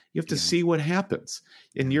Liverpool. You have to see what happens.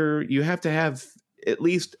 And you have to have at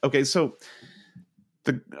least, okay, so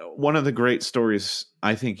one of the great stories,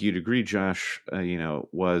 I think you'd agree, Josh,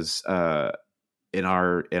 was in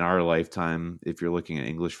our lifetime, if you're looking at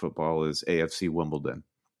English football, is AFC Wimbledon,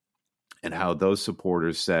 and how those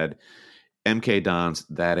supporters said, MK Dons,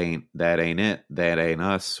 that ain't it. That ain't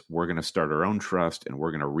us. We're going to start our own trust, and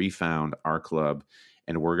we're going to refound our club,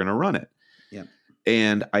 and we're going to run it. Yeah.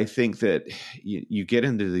 And I think that you get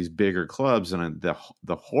into these bigger clubs, and the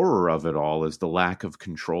horror of it all is the lack of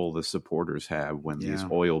control the supporters have when these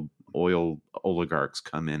oil oligarchs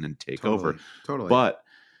come in and take over. Totally. But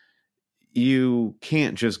you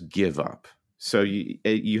can't just give up. So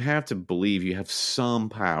you have to believe you have some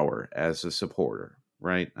power as a supporter,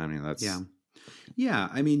 right? I mean, that's yeah.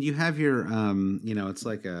 I mean, you have your it's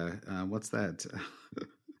like what's that?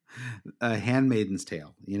 A Handmaiden's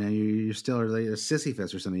Tale. You're still like a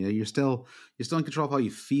Sisyphus or something. You're still in control of how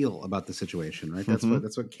you feel about the situation, right?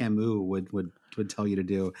 That's what Camus would tell you to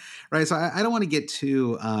do, right? So I don't want to get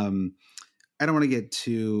too. I don't want to get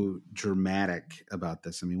too dramatic about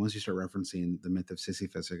this. I mean, once you start referencing the myth of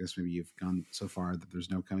Sisyphus, I guess maybe you've gone so far that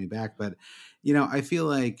there's no coming back. But, I feel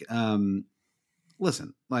like,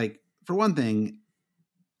 listen, like for one thing,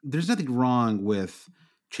 there's nothing wrong with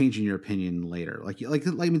changing your opinion later. Like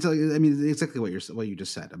I mean, exactly what you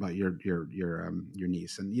just said about your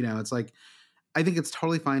niece. And, it's like, I think it's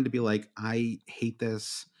totally fine to be like, I hate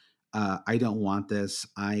this. I don't want this.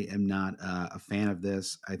 I am not a fan of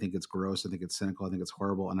this. I think it's gross. I think it's cynical. I think it's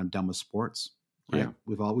horrible. And I'm done with sports. Right? Yeah.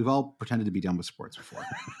 We've all pretended to be done with sports before.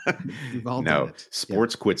 We've all done it.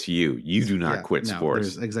 Sports quits you. You do not quit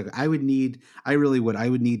sports. Exactly. I would need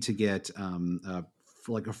to get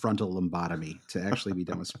like a frontal lumbotomy to actually be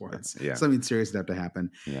done with sports. Something serious would have to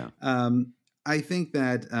happen. Yeah. I think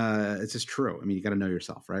that it's just true. I mean, you got to know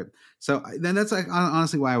yourself, right? So then that's like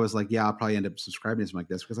honestly why I was like, I'll probably end up subscribing to something like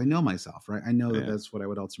this because I know myself, right? I know that that's what I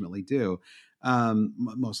would ultimately do,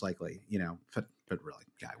 most likely, but really,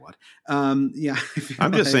 what? I'm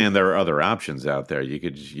just saying there are other options out there. You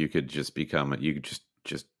could just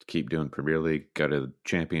just keep doing Premier League, go to the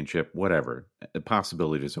Championship, whatever. The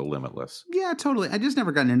possibilities are limitless. Yeah, totally. I just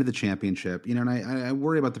never gotten into the Championship, and I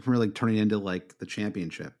worry about the Premier League turning into like the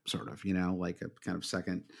Championship, sort of, like a kind of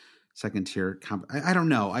second tier. I don't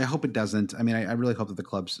know. I hope it doesn't. I mean, I really hope that the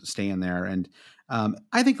clubs stay in there, and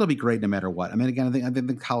I think it'll be great no matter what. I mean, again, I think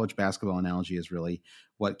the college basketball analogy is really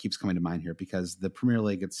what keeps coming to mind here because the Premier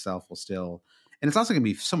League itself will still, and it's also going to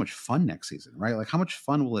be so much fun next season, right? Like, how much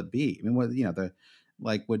fun will it be? I mean,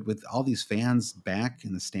 with all these fans back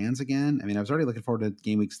in the stands again. I mean, I was already looking forward to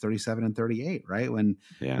game weeks 37 and 38, right? When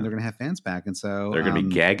they're going to have fans back. And so they're going to be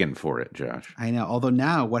gagging for it, Josh. I know. Although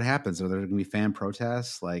now what happens? Are there going to be fan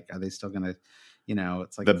protests? Like, are they still going to,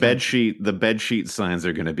 it's like the bed sheet signs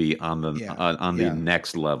are going to be on the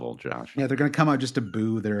next level, Josh. Yeah. They're going to come out just to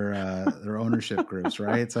boo their ownership groups.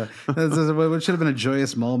 Right. So this is what should have been a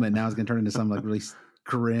joyous moment. Now it's going to turn into some like really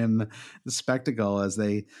grim spectacle as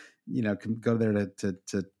they, can go there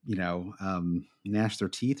to gnash their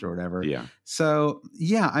teeth or whatever. Yeah. So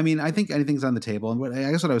I mean, I think anything's on the table. And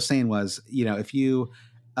I guess what I was saying was, if you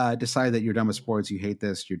decide that you're done with sports, you hate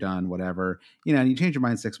this, you're done, whatever, and you change your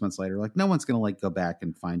mind 6 months later, like no one's going to like go back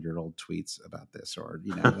and find your old tweets about this, or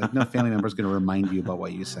like no family member is going to remind you about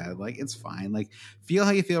what you said. Like it's fine. Like feel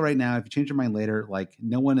how you feel right now. If you change your mind later, like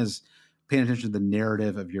no one is paying attention to the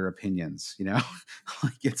narrative of your opinions, like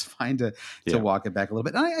it's fine to walk it back a little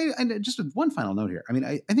bit. And I just one final note here. I mean,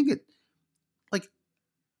 I think it like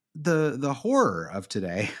the horror of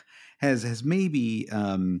today has maybe,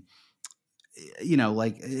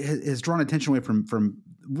 like has drawn attention away from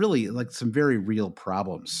really like some very real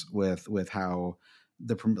problems with how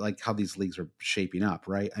how these leagues are shaping up.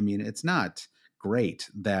 Right. I mean, it's not great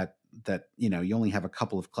that you only have a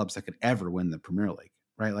couple of clubs that could ever win the Premier League.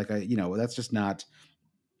 Right. Like, that's just not,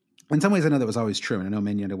 in some ways I know that was always true. And I know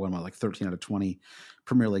Man United won like 13 out of 20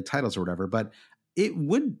 Premier League titles or whatever, but it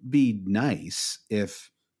would be nice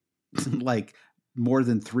if like more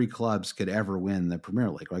than 3 clubs could ever win the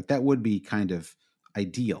Premier League. Like that would be kind of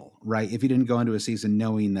ideal, right? If you didn't go into a season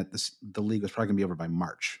knowing that the league was probably gonna be over by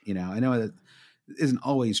March, I know that isn't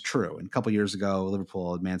always true. And a couple of years ago,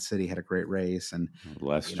 Liverpool and Man City had a great race, and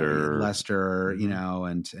Leicester,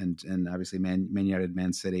 and obviously Man United,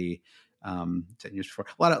 Man City, 10 years before.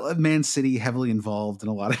 A lot of Man City heavily involved in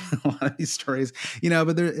a lot of these stories,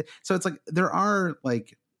 but so it's like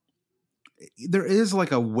there is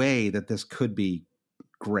like a way that this could be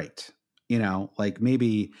great. Like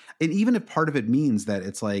maybe, and even if part of it means that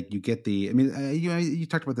it's like you get you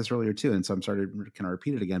talked about this earlier too, and so I'm sorry to kind of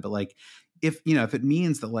repeat it again, but like if it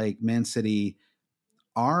means that like Man City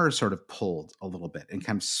are sort of pulled a little bit and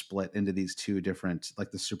kind of split into these two different, like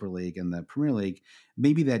the Super League and the Premier League,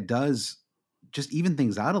 maybe that does just even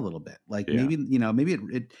things out a little bit. Like maybe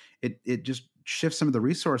it just shifts some of the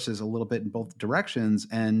resources a little bit in both directions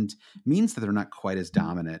and means that they're not quite as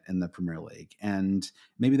dominant in the Premier League. And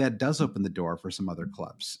maybe that does open the door for some other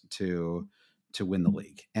clubs to win the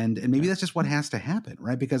league. And maybe that's just what has to happen,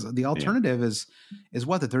 right? Because the alternative is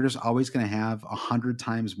what, that they're just always going to have 100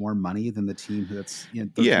 times more money than the team that's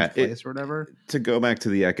place or whatever. To go back to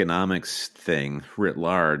the economics thing writ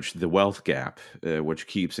large, the wealth gap, which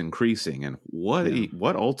keeps increasing, and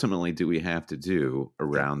what ultimately do we have to do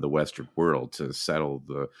around the Western world to settle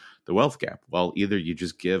the wealth gap? Well, either you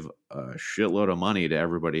just give a shitload of money to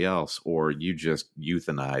everybody else, or you just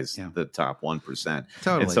euthanize the top 1%.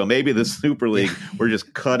 Totally. And so maybe the Super League, we're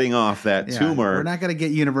just cutting off that tumor. We're not going to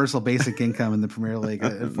get universal basic income in the Premier League,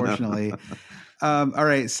 unfortunately. All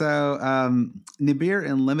right. So Nibir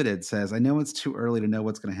Unlimited says, I know it's too early to know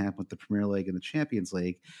what's going to happen with the Premier League and the Champions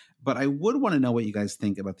League, But I would want to know what you guys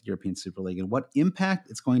think about the European Super League and what impact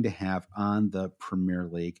it's going to have on the Premier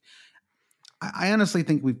League. I honestly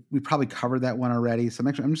think we probably covered that one already. So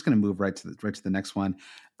I'm just going to move right to the next one.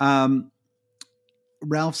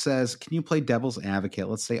 Ralph says, can you play devil's advocate?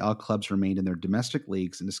 Let's say all clubs remained in their domestic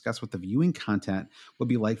leagues and discuss what the viewing content would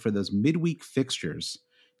be like for those midweek fixtures.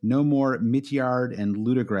 No more Midtjylland and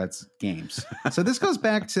Ludogorets games. So this goes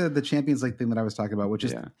back to the Champions League thing that I was talking about, which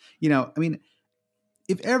is,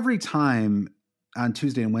 if every time on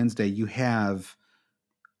Tuesday and Wednesday you have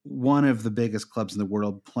one of the biggest clubs in the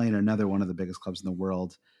world playing another one of the biggest clubs in the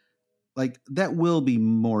world, like that will be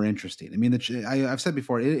more interesting. I mean, I've said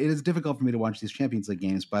before, it is difficult for me to watch these Champions League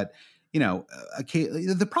games, but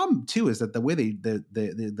the problem too is that the way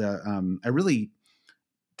I really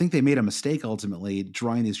think they made a mistake ultimately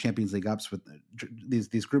drawing these Champions League ups with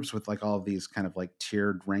these groups with like all of these kind of like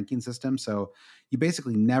tiered ranking systems. So you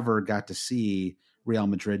basically never got to see Real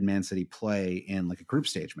Madrid, Man City play in like a group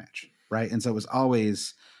stage match, right? And so it was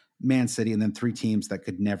always Man City and then three teams that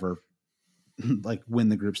could never like win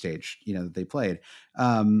the group stage, that they played.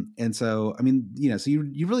 And so, I mean, so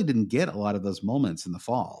you really didn't get a lot of those moments in the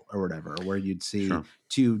fall or whatever, where you'd see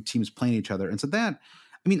two teams playing each other. And so that,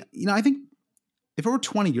 I mean, I think if it were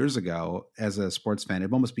 20 years ago as a sports fan,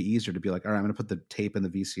 it'd almost be easier to be like, all right, I'm going to put the tape in the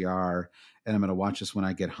VCR and I'm going to watch this when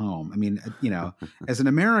I get home. I mean, as an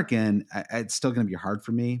American, it's still going to be hard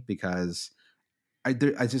for me because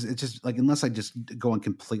it's just like, unless I just go on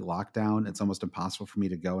complete lockdown, it's almost impossible for me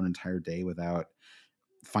to go an entire day without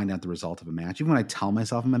finding out the result of a match. Even when I tell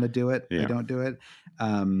myself I'm going to do it, I don't do it.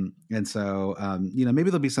 And so, maybe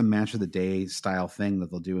there'll be some match of the day style thing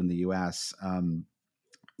that they'll do in the US,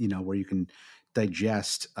 where you can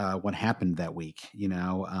digest what happened that week,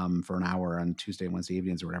 for an hour on Tuesday and Wednesday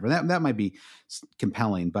evenings or whatever. That might be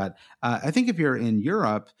compelling. But I think if you're in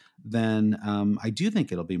Europe, then I do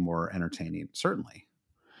think it'll be more entertaining, certainly.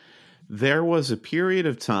 There was a period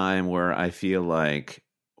of time where I feel like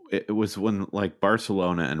it was when like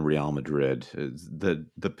Barcelona and Real Madrid,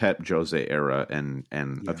 the Pep Jose era and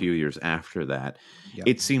a few years after that,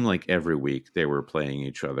 it seemed like every week they were playing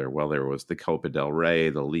each other. Well, there was the Copa del Rey,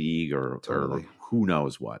 the league, or who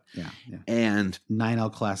knows what. Yeah. And 9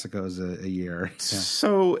 El Clasicos a year. Yeah.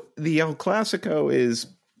 So the El Clasico is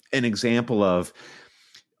an example of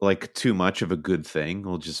like too much of a good thing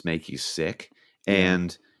will just make you sick. Yeah.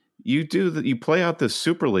 And you play out the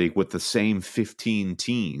Super League with the same 15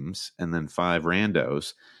 teams and then 5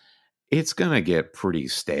 randos. It's going to get pretty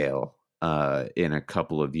stale in a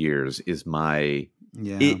couple of years is my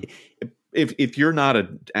if you're not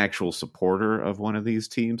an actual supporter of one of these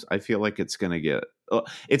teams, I feel like it's going to get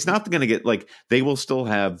it's not going to get like they will still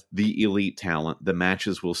have the elite talent. The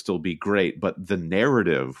matches will still be great, but the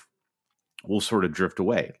narrative will sort of drift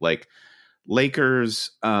away. Like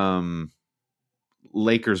Lakers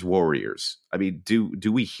Warriors. I mean,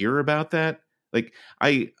 do we hear about that? Like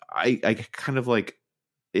I kind of like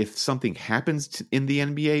if something happens in the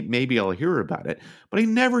NBA, maybe I'll hear about it, but I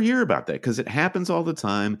never hear about that because it happens all the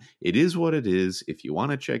time. It is what it is. If you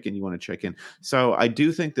want to check in, you want to check in. So I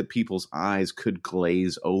do think that people's eyes could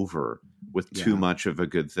glaze over with too much of a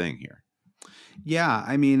good thing here. Yeah.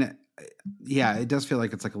 I mean, it does feel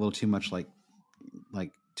like it's like a little too much, like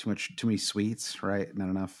too many sweets, right? Not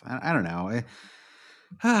enough. I don't know.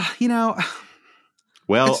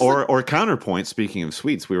 Well, or counterpoint, speaking of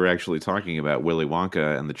sweets, we were actually talking about Willy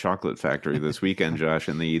Wonka and the Chocolate Factory this weekend, Josh,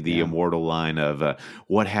 and the immortal line of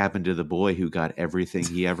what happened to the boy who got everything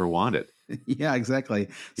he ever wanted. Yeah, exactly.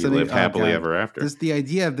 He lived happily ever after. The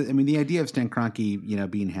idea of Stan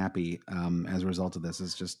Kroenke, being happy as a result of this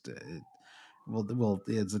is just well,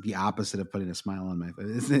 it's the opposite of putting a smile on my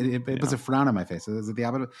face. It puts a frown on my face. Is it the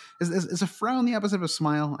opposite? Is a frown the opposite of a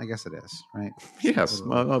smile? I guess it is, right? Yes.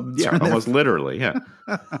 Almost literally. Yeah.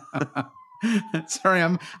 Sorry,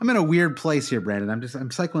 I'm in a weird place here, Brandon.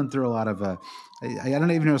 I'm cycling through a lot of I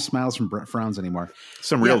don't even know smiles from frowns anymore.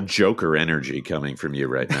 Some real Joker energy coming from you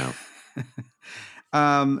right now.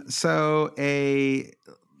 So a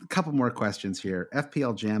couple more questions here.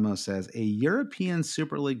 FPL Jamo says, a European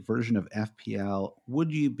Super League version of FPL,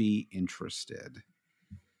 would you be interested?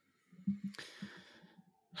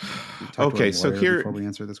 Okay, so here, before we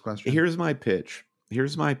answer this question, here's my pitch.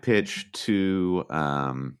 Here's my pitch to,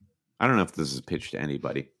 I don't know if this is a pitch to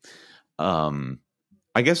anybody.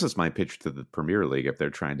 I guess it's my pitch to the Premier League if they're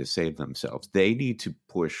trying to save themselves. They need to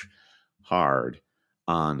push hard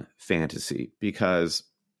on fantasy because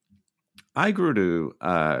I grew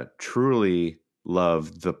to truly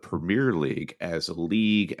love the Premier League as a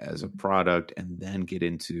league, as a product, and then get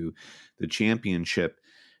into the championship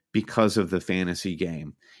because of the fantasy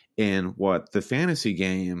game. And what the fantasy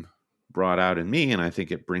game brought out in me, and I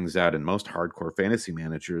think it brings out in most hardcore fantasy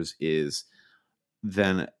managers, is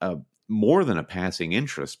then more than a passing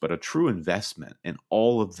interest, but a true investment in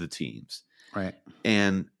all of the teams. Right.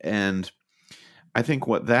 And I think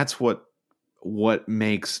what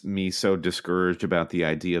makes me so discouraged about the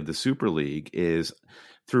idea of the Super League is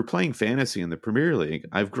through playing fantasy in the Premier League,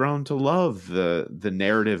 I've grown to love the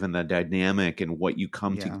narrative and the dynamic and what you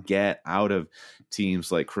come to get out of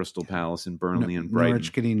teams like Crystal Palace and Burnley and Brighton.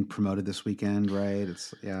 Norwich getting promoted this weekend, right?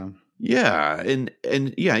 It's Yeah, and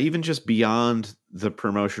yeah, even just beyond the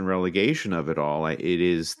promotion relegation of it all, it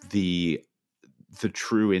is the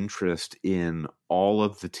true interest in all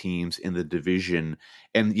of the teams in the division.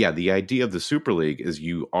 And yeah, the idea of the Super League is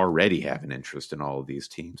you already have an interest in all of these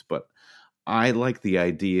teams, but I like the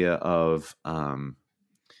idea of I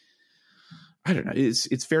don't know,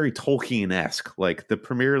 it's very Tolkien-esque, like the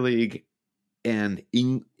Premier League and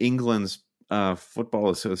England's Football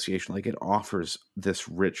Association, like it offers this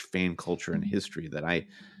rich fan culture and history that I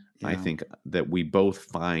think that we both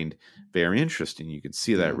find very interesting. You can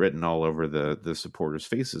see that written all over the supporters'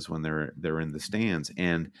 faces when they're in the stands.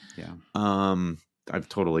 And I've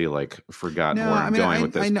totally forgotten where I'm going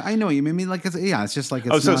with this. I know you mean, it's just like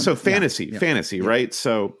it's so fantasy, right?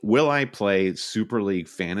 So will I play Super League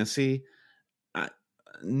fantasy?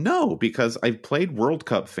 No, because I've played World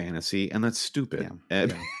Cup fantasy, and that's stupid.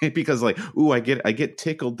 Because I get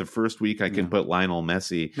tickled the first week I can put Lionel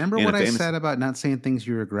Messi. Remember what I said about not saying things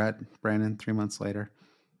you regret, Brandon? 3 months later.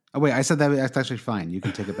 Oh wait, I said that's actually fine. You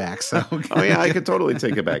can take it back. So oh yeah, I could totally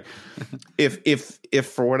take it back. If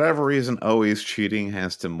for whatever reason Always Cheating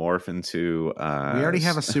has to morph into we already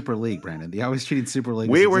have a Super League, Brandon. The Always Cheating Super League.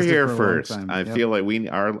 We were here first. I feel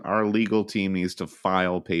like our legal team needs to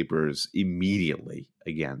file papers immediately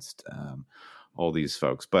against all these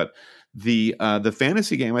folks. But the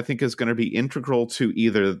fantasy game, I think, is going to be integral to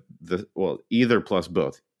either plus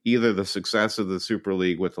both. Either the success of the Super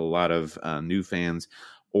League with a lot of new fans,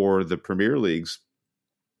 or the Premier League's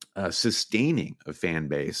sustaining a fan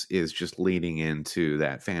base is just leading into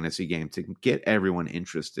that fantasy game to get everyone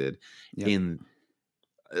interested in,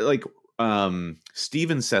 Steven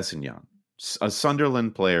Sessegnon, a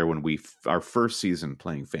Sunderland player. When our first season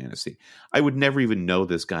playing fantasy, I would never even know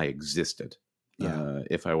this guy existed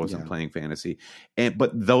if I wasn't playing fantasy.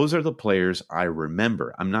 But those are the players I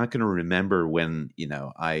remember. I'm not going to remember when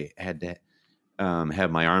I had to have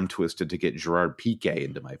my arm twisted to get Gerard Piqué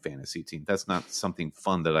into my fantasy team. That's not something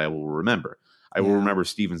fun that I will remember. I will remember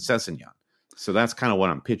Steven Sessegnon. So that's kind of what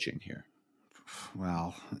I'm pitching here.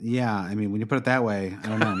 Well, yeah. I mean, when you put it that way, I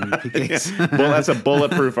don't know. Maybe Piqué's. Well, that's a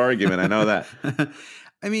bulletproof argument. I know that.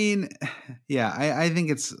 I mean, yeah, I think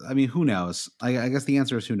it's, who knows? I guess the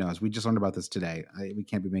answer is who knows? We just learned about this today. We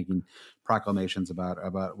can't be making proclamations about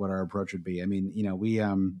what our approach would be.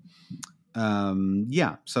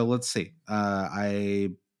 So let's see. I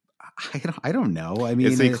don't know. I mean,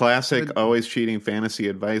 it's the classic Always Cheating fantasy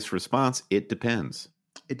advice response. It depends.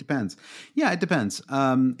 It depends. Yeah, it depends.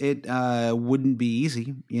 It wouldn't be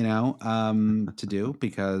easy, to do,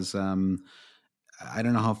 because I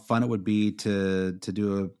don't know how fun it would be to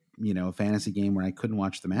do a fantasy game where I couldn't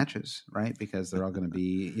watch the matches, right? Because they're all going to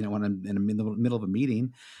be, when I'm in the middle of a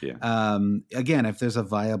meeting. Yeah. Again, if there's a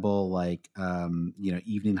viable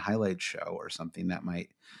evening highlight show or something, that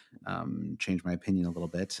might change my opinion a little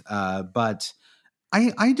bit. But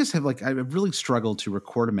I just have I really struggled to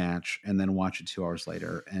record a match and then watch it 2 hours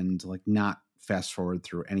later and not fast forward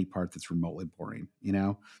through any part that's remotely boring.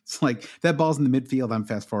 It's like that ball's in the midfield, I'm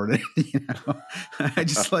fast forwarding. I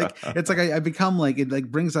just I become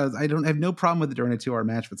it brings out. I have no problem with it during a 2 hour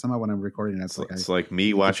match, but somehow when I'm recording it, it's like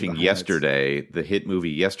me watching the hit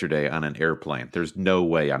movie Yesterday on an airplane. There's no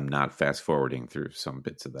way I'm not fast forwarding through some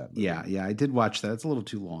bits of that movie. Yeah, I did watch that. It's a little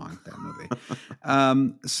too long, that movie.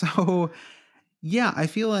 So yeah, I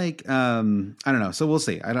feel I don't know. So we'll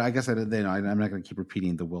see. I guess I'm not going to keep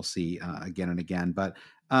repeating the we'll see again and again. But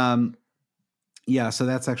so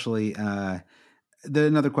that's actually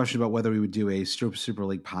another question about whether we would do a Super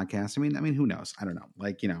League podcast. I mean, who knows? I don't know.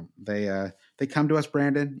 They come to us,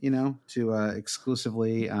 Brandon, to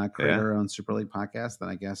exclusively create our own Super League podcast. Then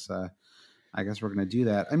I guess we're going to do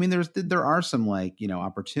that. I mean, there are some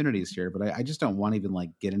opportunities here, but I just don't want to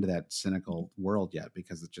even get into that cynical world yet,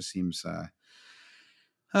 because it just seems.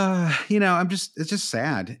 It's just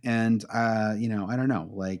sad. And, I don't know,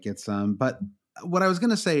 it's, but what I was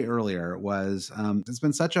going to say earlier was, it's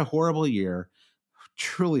been such a horrible year,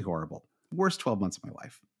 truly horrible, worst 12 months of my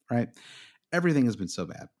life, right? Everything has been so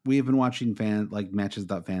bad. We've been watching matches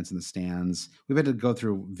without fans in the stands. We've had to go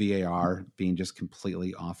through VAR being just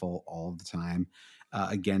completely awful all the time.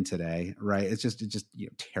 again today, right? It's just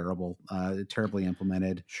terrible, terribly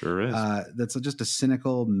implemented. Sure is. That's just a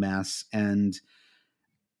cynical mess, and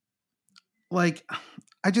like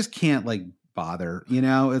I just can't bother.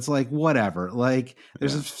 It's like whatever. Like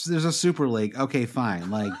there's a Super League. Okay,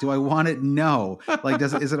 fine. Like, do I want it? No. Like,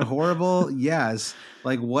 is it horrible? Yes.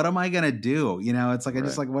 Like, what am I gonna do? It's like I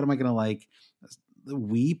just what am I gonna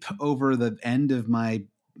weep over the end of my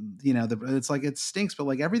it's like it stinks, but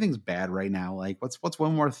everything's bad right now. Like what's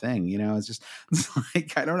one more thing? It's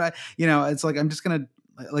like I don't know. It's like I'm just gonna,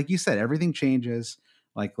 like you said, everything changes.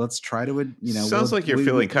 Like let's try to sounds like you're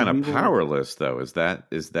feeling kind of powerless though. Is that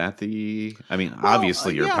the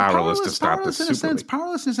obviously you're powerless to stop the Super League.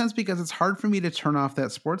 Powerless in a sense because it's hard for me to turn off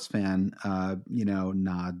that sports fan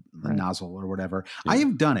nozzle or whatever. I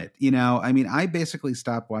have done it. I basically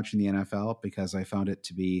stopped watching the NFL because I found it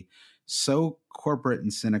to be so corporate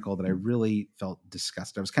and cynical that I really felt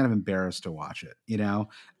disgusted. I was kind of embarrassed to watch it,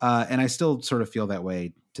 and I still sort of feel that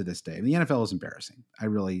way to this day. The NFL is embarrassing. I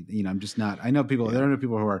really, I'm just not. I know people. There are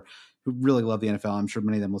people who really love the NFL. I'm sure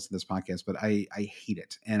many of them listen to this podcast, but I hate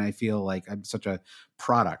it, and I feel like I'm such a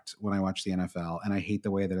product when I watch the NFL, and I hate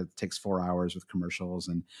the way that it takes 4 hours with commercials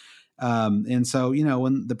and so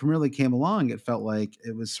when the Premier League came along, it felt like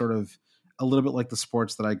it was sort of a little bit like the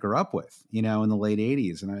sports that I grew up with, in the late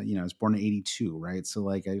 80s. And I was born in 82, right? So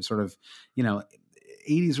I sort of,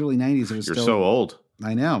 80s, early 90s. It was You're so old.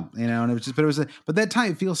 I know, and it was just, but that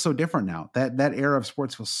time feels so different now. That era of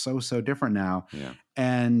sports feels so different now. Yeah.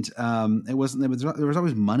 And there was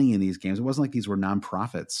always money in these games. It wasn't like these were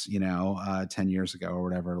nonprofits, 10 years ago or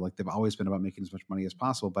whatever. Like they've always been about making as much money as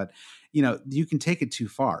possible, but you can take it too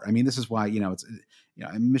far. I mean, this is why, it's,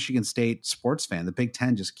 I'm a Michigan State sports fan. The Big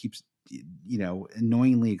Ten just keeps,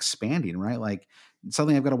 annoyingly expanding, right? Like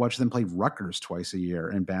suddenly I've got to watch them play Rutgers twice a year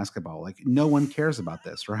in basketball. Like no one cares about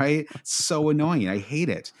this, right? It's so annoying. I hate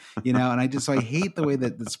it, and I hate the way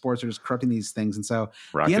that the sports are just corrupting these things. And so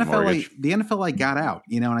the NFL, I got out,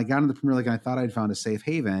 and I got into the Premier League and I thought I'd found a safe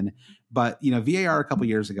haven, but VAR a couple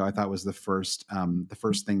years ago, I thought was the first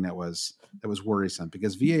thing that was worrisome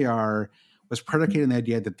because VAR was predicated on the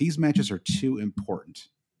idea that these matches are too important.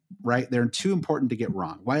 Right. They're too important to get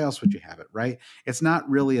wrong. Why else would you have it? Right. It's not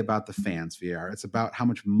really about the fans, VAR. It's about how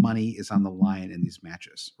much money is on the line in these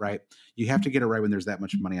matches. Right. You have to get it right when there's that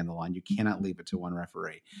much money on the line. You cannot leave it to one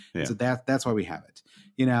referee. Yeah. So that's why we have it,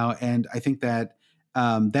 and I think that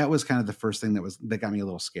that was kind of the first thing that got me a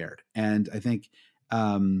little scared. And I think,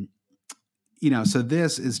 so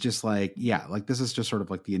this is just this is just sort of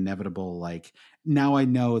like the inevitable, now I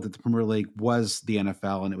know that the Premier League was the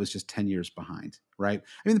NFL and it was just 10 years behind, right?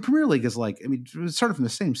 I mean, the Premier League is it was started from the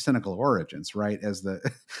same cynical origins, right? As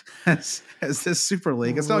as this Super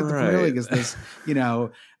League. It's not like the Premier League is this,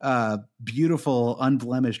 beautiful,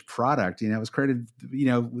 unblemished product. It was created,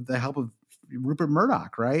 with the help of Rupert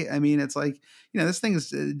Murdoch, right? I mean, it's like, this thing is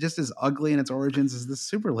just as ugly in its origins as the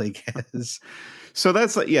Super League is. So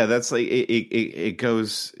it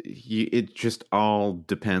goes, it just all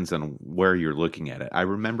depends on where you're looking at it. I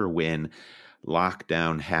remember when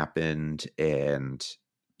lockdown happened and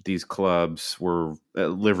these clubs were,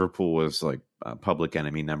 Liverpool was public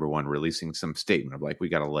enemy number one, releasing some statement of we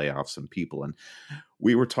got to lay off some people. And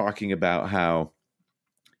we were talking about how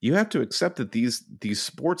you have to accept that these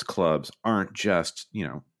sports clubs aren't just,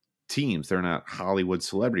 teams. They're not Hollywood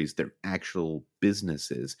celebrities. They're actual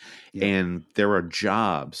businesses. Yeah. And there are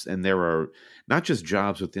jobs, and there are not just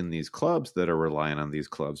jobs within these clubs that are relying on these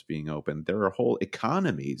clubs being open. There are whole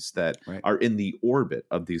economies that are in the orbit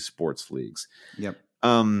of these sports leagues. Yep.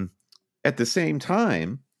 At the same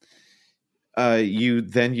time, you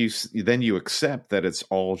accept that it's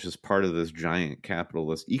all just part of this giant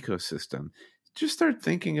capitalist ecosystem. Just start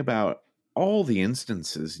thinking about all the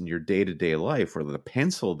instances in your day-to-day life where the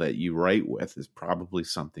pencil that you write with is probably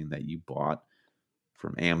something that you bought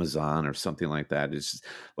from Amazon or something like that. It's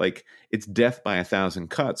it's death by 1,000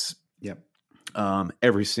 cuts. Yep.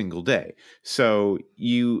 Every single day. So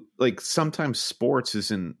you sometimes sports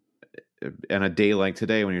isn't, and a day like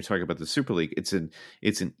today when you're talking about the Super League, it's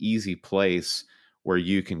an easy place where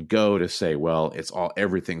you can go to say, well,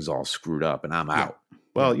 everything's all screwed up and I'm out.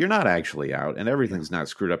 Well, you're not actually out, and everything's not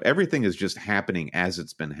screwed up. Everything is just happening as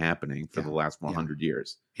it's been happening for the last 100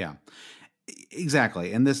 years. Yeah,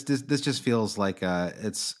 exactly. And this just feels like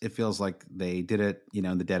it feels like they did it,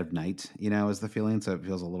 in the dead of night. Is the feeling. So it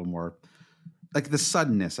feels a little more like the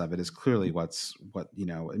suddenness of it is clearly what.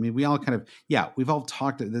 I mean, we all kind of we've all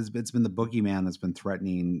talked. It's been the boogeyman that's been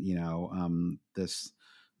threatening this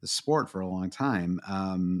sport for a long time.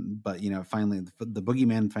 But finally the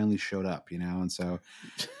boogeyman finally showed up, and so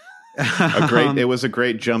It was a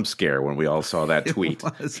great jump scare when we all saw that tweet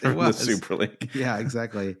from the Super League. Yeah,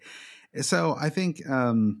 exactly. So I think,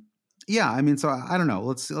 yeah, I mean, so I don't know.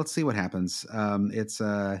 Let's see what happens. We'll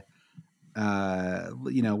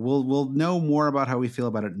know more about how we feel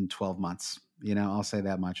about it in 12 months. I'll say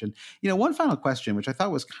that much. And, one final question, which I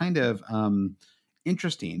thought was kind of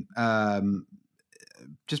interesting,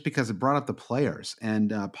 just because it brought up the players.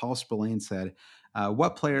 And Paul Spillane said,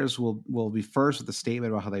 what players will be first with a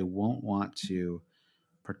statement about how they won't want to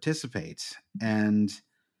participate? And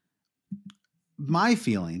my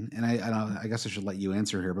feeling, and I guess I should let you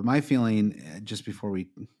answer here, but my feeling, just before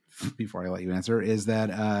I let you answer, is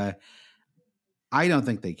that I don't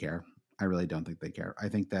think they care. I really don't think they care. I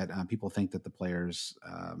think that people think that the players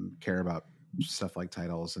care about stuff like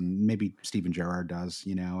titles, and maybe Steven Gerrard does,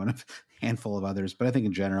 and a handful of others. But I think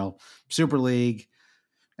in general, Super League,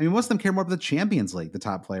 I mean, most of them care more about the Champions League, the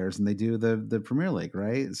top players, than they do the Premier League,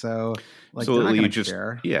 right? So, absolutely, they're not going to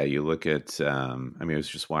care. Yeah, you look at. I was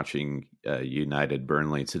just watching United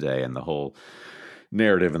Burnley today, and the whole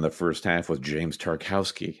narrative in the first half was James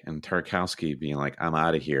Tarkowski being like, "I'm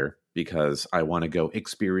out of here because I want to go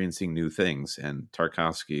experiencing new things," and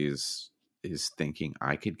Tarkowski is thinking,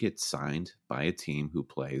 I could get signed by a team who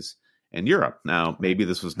plays in Europe. Now, maybe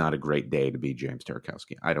this was not a great day to be James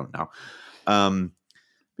Tarkowski. I don't know.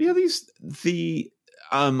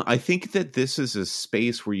 I think that this is a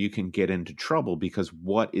space where you can get into trouble, because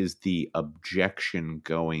what is the objection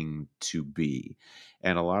going to be?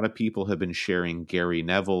 And a lot of people have been sharing Gary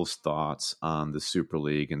Neville's thoughts on the Super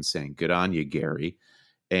League and saying, good on you, Gary.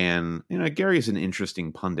 And, Gary is an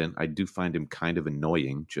interesting pundit. I do find him kind of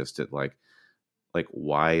annoying, just at like,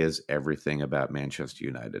 why is everything about Manchester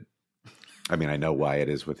United? I mean, I know why it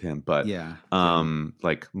is with him, but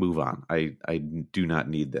move on. I do not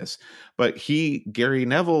need this. But Gary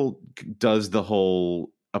Neville does the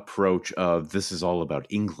whole approach of, this is all about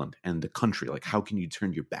England and the country. Like, how can you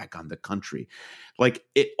turn your back on the country? Like,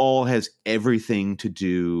 it all has everything to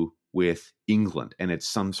do with England, and it's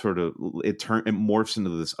some sort of it morphs into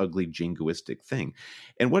this ugly jingoistic thing.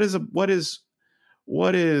 And what is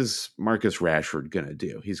Marcus Rashford going to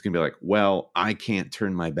do? He's going to be like, well, I can't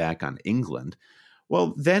turn my back on England.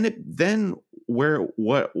 Well, then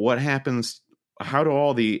what happens? How do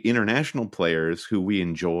all the international players who we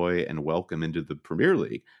enjoy and welcome into the Premier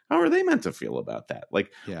League, how are they meant to feel about that?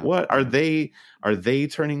 Like, what are they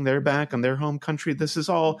turning their back on their home country? It's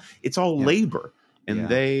all labor, and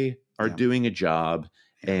they are doing a job.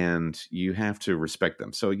 And you have to respect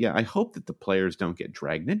them. So, I hope that the players don't get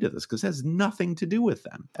dragged into this, because it has nothing to do with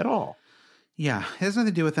them at all. Yeah, it has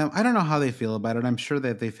nothing to do with them. I don't know how they feel about it. I'm sure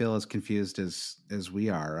that they feel as confused as we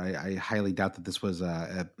are. I highly doubt that this was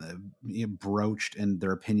broached and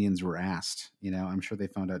their opinions were asked. I'm sure they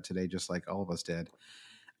found out today, just like all of us did.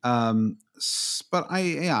 But I'm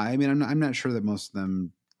not sure that most of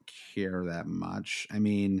them care that much. I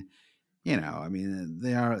mean,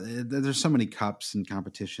 there's so many cups and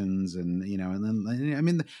competitions, and, and then,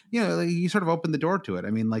 you sort of open the door to it.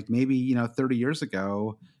 I mean, like, maybe, 30 years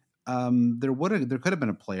ago, there could have been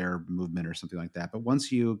a player movement or something like that. But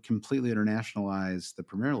once you completely internationalize the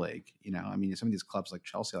Premier League, some of these clubs like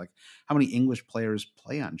Chelsea, like, how many English players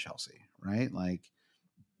play on Chelsea, right? Like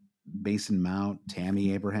Mason Mount,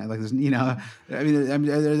 Tammy Abraham, like, there's,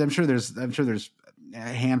 I'm sure there's a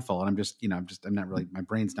handful, and I'm not really, my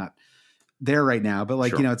brain's not there right now, but like,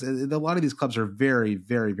 sure. It's a lot of these clubs are very,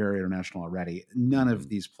 very, very international already. None of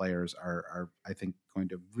these players are, I think, going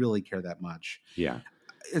to really care that much. Yeah.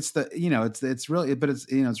 It's it's really, but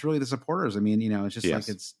it's really the supporters. I mean, it's just like,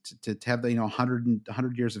 it's to have the,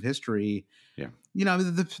 100 years of history. Yeah.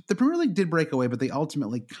 The Premier League did break away, but they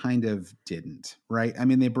ultimately kind of didn't, right? I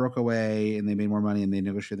mean, they broke away and they made more money and they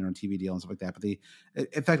negotiated their own TV deal and stuff like that, but they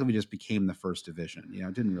effectively just became the first division.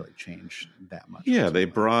 It didn't really change that much. Yeah. They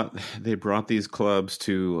brought these clubs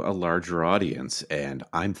to a larger audience, and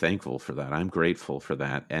I'm thankful for that. I'm grateful for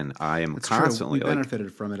that. And I am constantly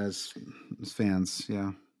benefited from it as fans.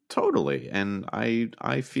 Yeah. Totally. And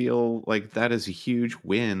I feel like that is a huge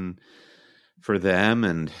win for them,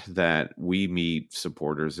 and that we meet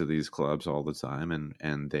supporters of these clubs all the time,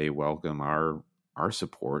 and they welcome our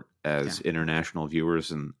support as international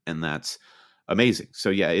viewers, and that's amazing.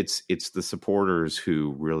 So it's the supporters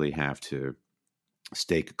who really have to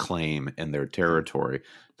stake a claim in their territory.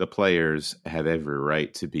 The players have every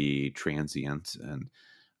right to be transient and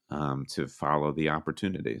to follow the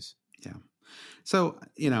opportunities. Yeah. So,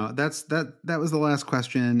 that was the last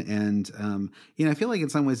question. And, I feel like in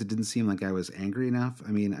some ways it didn't seem like I was angry enough.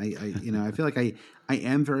 I mean, I feel like I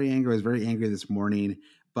am very angry. I was very angry this morning.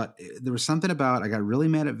 But there was something about, I got really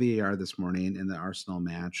mad at VAR this morning in the Arsenal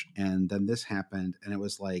match. And then this happened. And it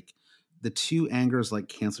was like the two angers like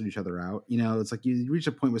canceled each other out. You know, it's like you reach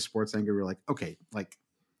a point with sports anger where you're like, okay, like,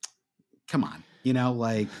 come on, you know,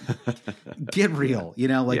 like get real, you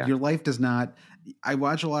know, like your life does not, I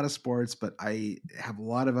watch a lot of sports, but I have a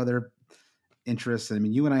lot of other interests. I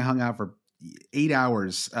mean, you and I hung out for 8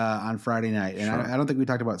 hours on Friday night, and I don't think we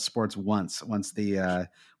talked about sports once the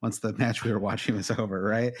match we were watching was over.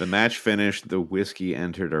 Right, the match finished, the whiskey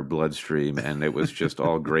entered our bloodstream, and it was just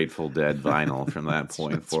all Grateful Dead vinyl from that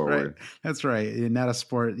point forward. Right. That's right. Not a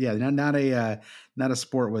sport. Yeah, not a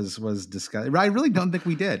sport was discussed. I really don't think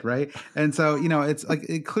we did. Right, and so it's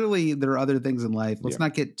like clearly there are other things in life. Let's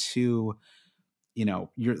not get too.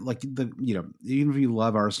 You're like even if you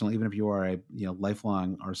love Arsenal, even if you are a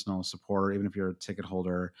lifelong Arsenal supporter, even if you're a ticket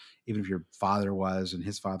holder, even if your father was and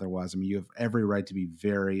his father was, I mean, you have every right to be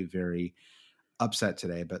very, very upset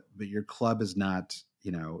today. But your club is not.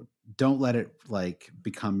 Don't let it like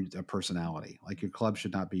become a personality. Like your club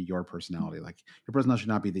should not be your personality. Like your personality should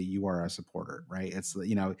not be that you are a supporter, right? It's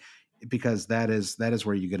because that is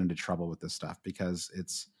where you get into trouble with this stuff because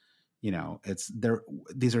it's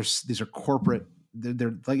these are corporate.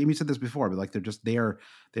 They're like you said this before, but like they are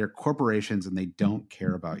corporations and they don't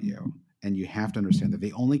care about you. And you have to understand that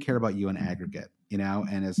they only care about you in aggregate, and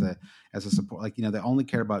as a support, like, they only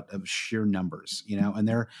care about sheer numbers, and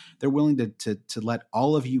they're willing to let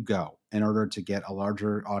all of you go in order to get a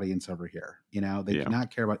larger audience over here. They do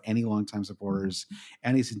not care about any longtime supporters,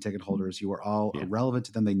 any season ticket holders. You are all irrelevant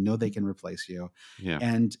to them. They know they can replace you. Yeah.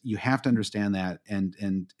 And you have to understand that. And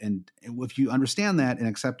if you understand that and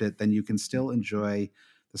accept it, then you can still enjoy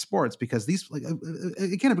the sports because these, like,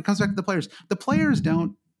 again, it comes back to the players. The players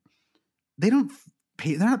they're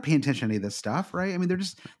not paying attention to any of this stuff, right? I mean,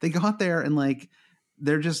 they go out there and like,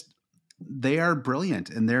 they are brilliant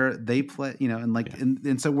and they play,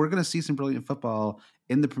 and so we're going to see some brilliant football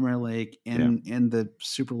in the Premier League, in the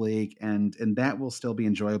Super League, and that will still be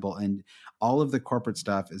enjoyable. And all of the corporate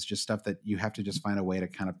stuff is just stuff that you have to just find a way to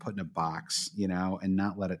kind of put in a box, and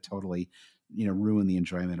not let it totally, ruin the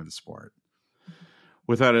enjoyment of the sport.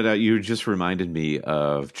 Without a doubt, you just reminded me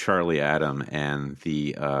of Charlie Adam and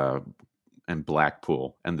and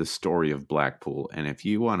Blackpool and the story of Blackpool. And if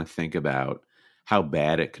you want to think about how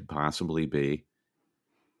bad it could possibly be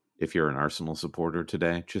if you're an Arsenal supporter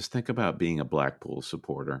today, just think about being a Blackpool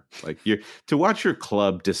supporter. Like to watch your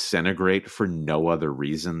club disintegrate for no other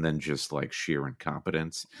reason than just like sheer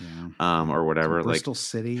incompetence, or whatever. So Bristol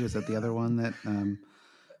City, was that the other one that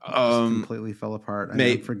completely fell apart?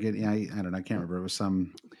 I forget. Yeah, I don't know. I can't remember. It was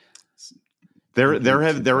some. There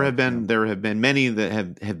have been many that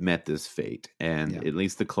have met this fate, and at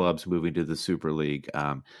least the clubs moving to the Super League.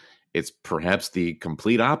 It's perhaps the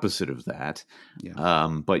complete opposite of that.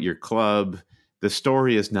 Yeah. But your club, the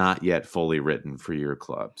story is not yet fully written for your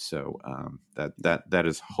club, so that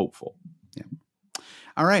is hopeful. Yeah.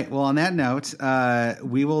 All right. Well, on that note,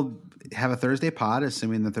 we will have a Thursday pod,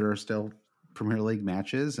 assuming that there are still Premier League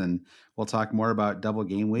matches, and we'll talk more about double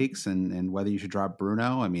game weeks and whether you should drop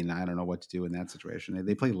Bruno. I mean, I don't know what to do in that situation.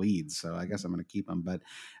 They play Leeds, so I guess I'm going to keep them. But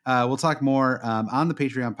we'll talk more on the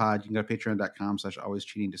Patreon pod. You can go to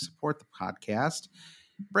patreon.com/alwayscheating to support the podcast.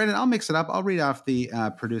 Brandon, I'll mix it up. I'll read off the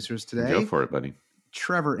producers today. Go for it, buddy.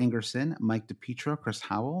 Trevor Ingerson, Mike DePietro, Chris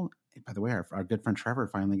Howell. By the way, our good friend Trevor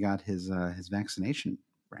finally got his vaccination.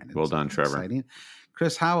 Brandon, well done, Trevor. Exciting.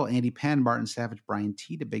 Chris Howell, Andy Penn, Martin Savage, Brian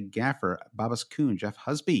T, the Big Gaffer, Babas Kuhn, Jeff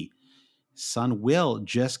Husby. Son Will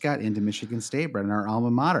just got into Michigan State, Brandon, our alma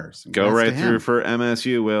mater. Go right through for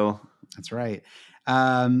MSU, Will. That's right.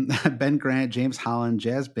 Ben Grant, James Holland,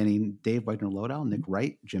 Jazz Binning, Dave Wagner-Lodell, Nick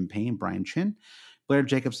Wright, Jim Payne, Brian Chin, Blair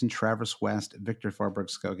Jacobson, Travis West, Victor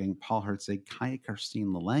Forberg-Skoging, Paul Herzig, Kaya Karstine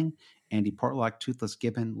Laleng, Andy Portlock, Toothless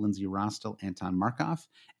Gibbon, Lindsay Rostel, Anton Markov,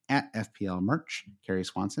 at FPL Merch, Carrie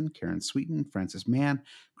Swanson, Karen Sweeten, Francis Mann,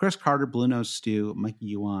 Chris Carter, Blue Nose Stew,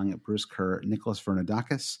 Mikey Yuang, Bruce Kerr, Nicholas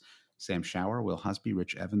Vernadakis, Sam Shower, Will Husby,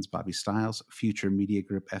 Rich Evans, Bobby Stiles, Future Media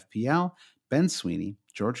Group FPL, Ben Sweeney,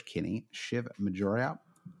 George Kinney, Shiv Majoria,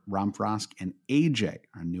 Rom Frosk, and AJ,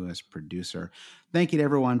 our newest producer. Thank you to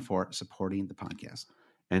everyone for supporting the podcast.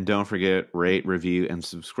 And don't forget, rate, review, and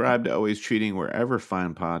subscribe to Always Cheating wherever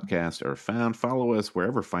fine podcasts are found. Follow us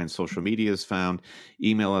wherever fine social media is found.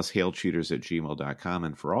 Email us, hailcheaters@gmail.com.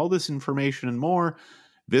 And for all this information and more,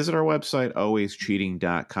 visit our website,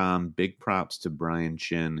 alwayscheating.com. Big props to Brian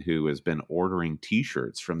Chin, who has been ordering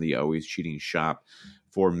T-shirts from the Always Cheating shop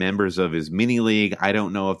for members of his mini league. I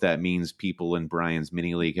don't know if that means people in Brian's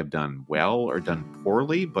mini league have done well or done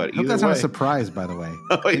poorly, but I hope that's not a surprise, by the way.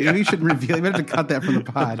 Oh, yeah. We should reveal. We have to cut that from the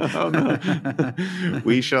pod. Oh, no.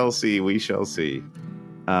 We shall see. We shall see.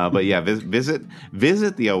 But yeah, visit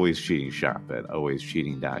the Always Cheating shop at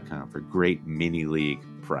alwayscheating.com for great mini league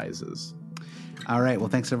prizes. All right. Well,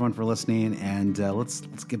 thanks everyone for listening, and let's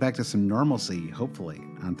get back to some normalcy, hopefully,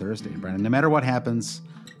 on Thursday, Brian. No matter what happens,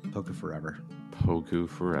 Poku forever. Poku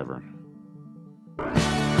forever.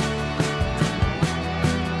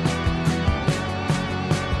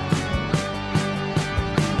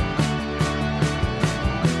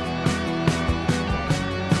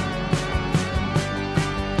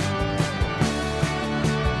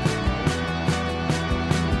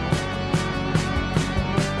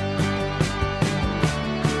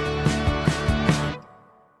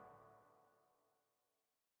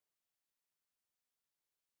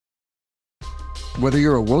 Whether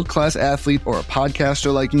you're a world-class athlete or a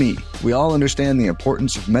podcaster like me, we all understand the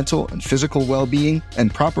importance of mental and physical well-being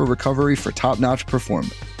and proper recovery for top-notch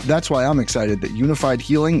performance. That's why I'm excited that Unified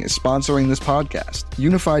Healing is sponsoring this podcast.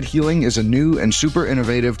 Unified Healing is a new and super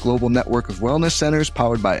innovative global network of wellness centers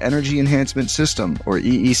powered by Energy Enhancement System, or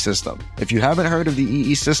EE System. If you haven't heard of the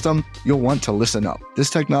EE System, you'll want to listen up.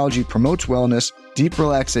 This technology promotes wellness, deep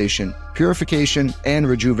relaxation, purification, and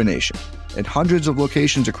rejuvenation. At hundreds of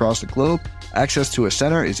locations across the globe, access to a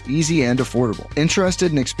center is easy and affordable.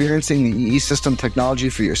 Interested in experiencing the EE System technology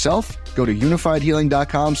for yourself? Go to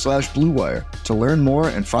unifiedhealing.com/bluewire to learn more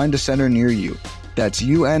and find a center near you. That's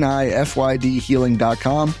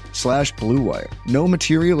unifydhealing.com/bluewire. No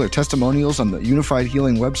material or testimonials on the Unified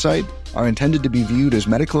Healing website are intended to be viewed as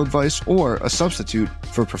medical advice or a substitute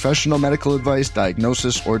for professional medical advice,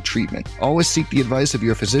 diagnosis, or treatment. Always seek the advice of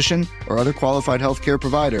your physician or other qualified healthcare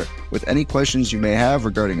provider with any questions you may have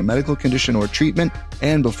regarding a medical condition or treatment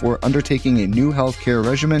and before undertaking a new healthcare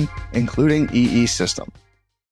regimen, including EE System.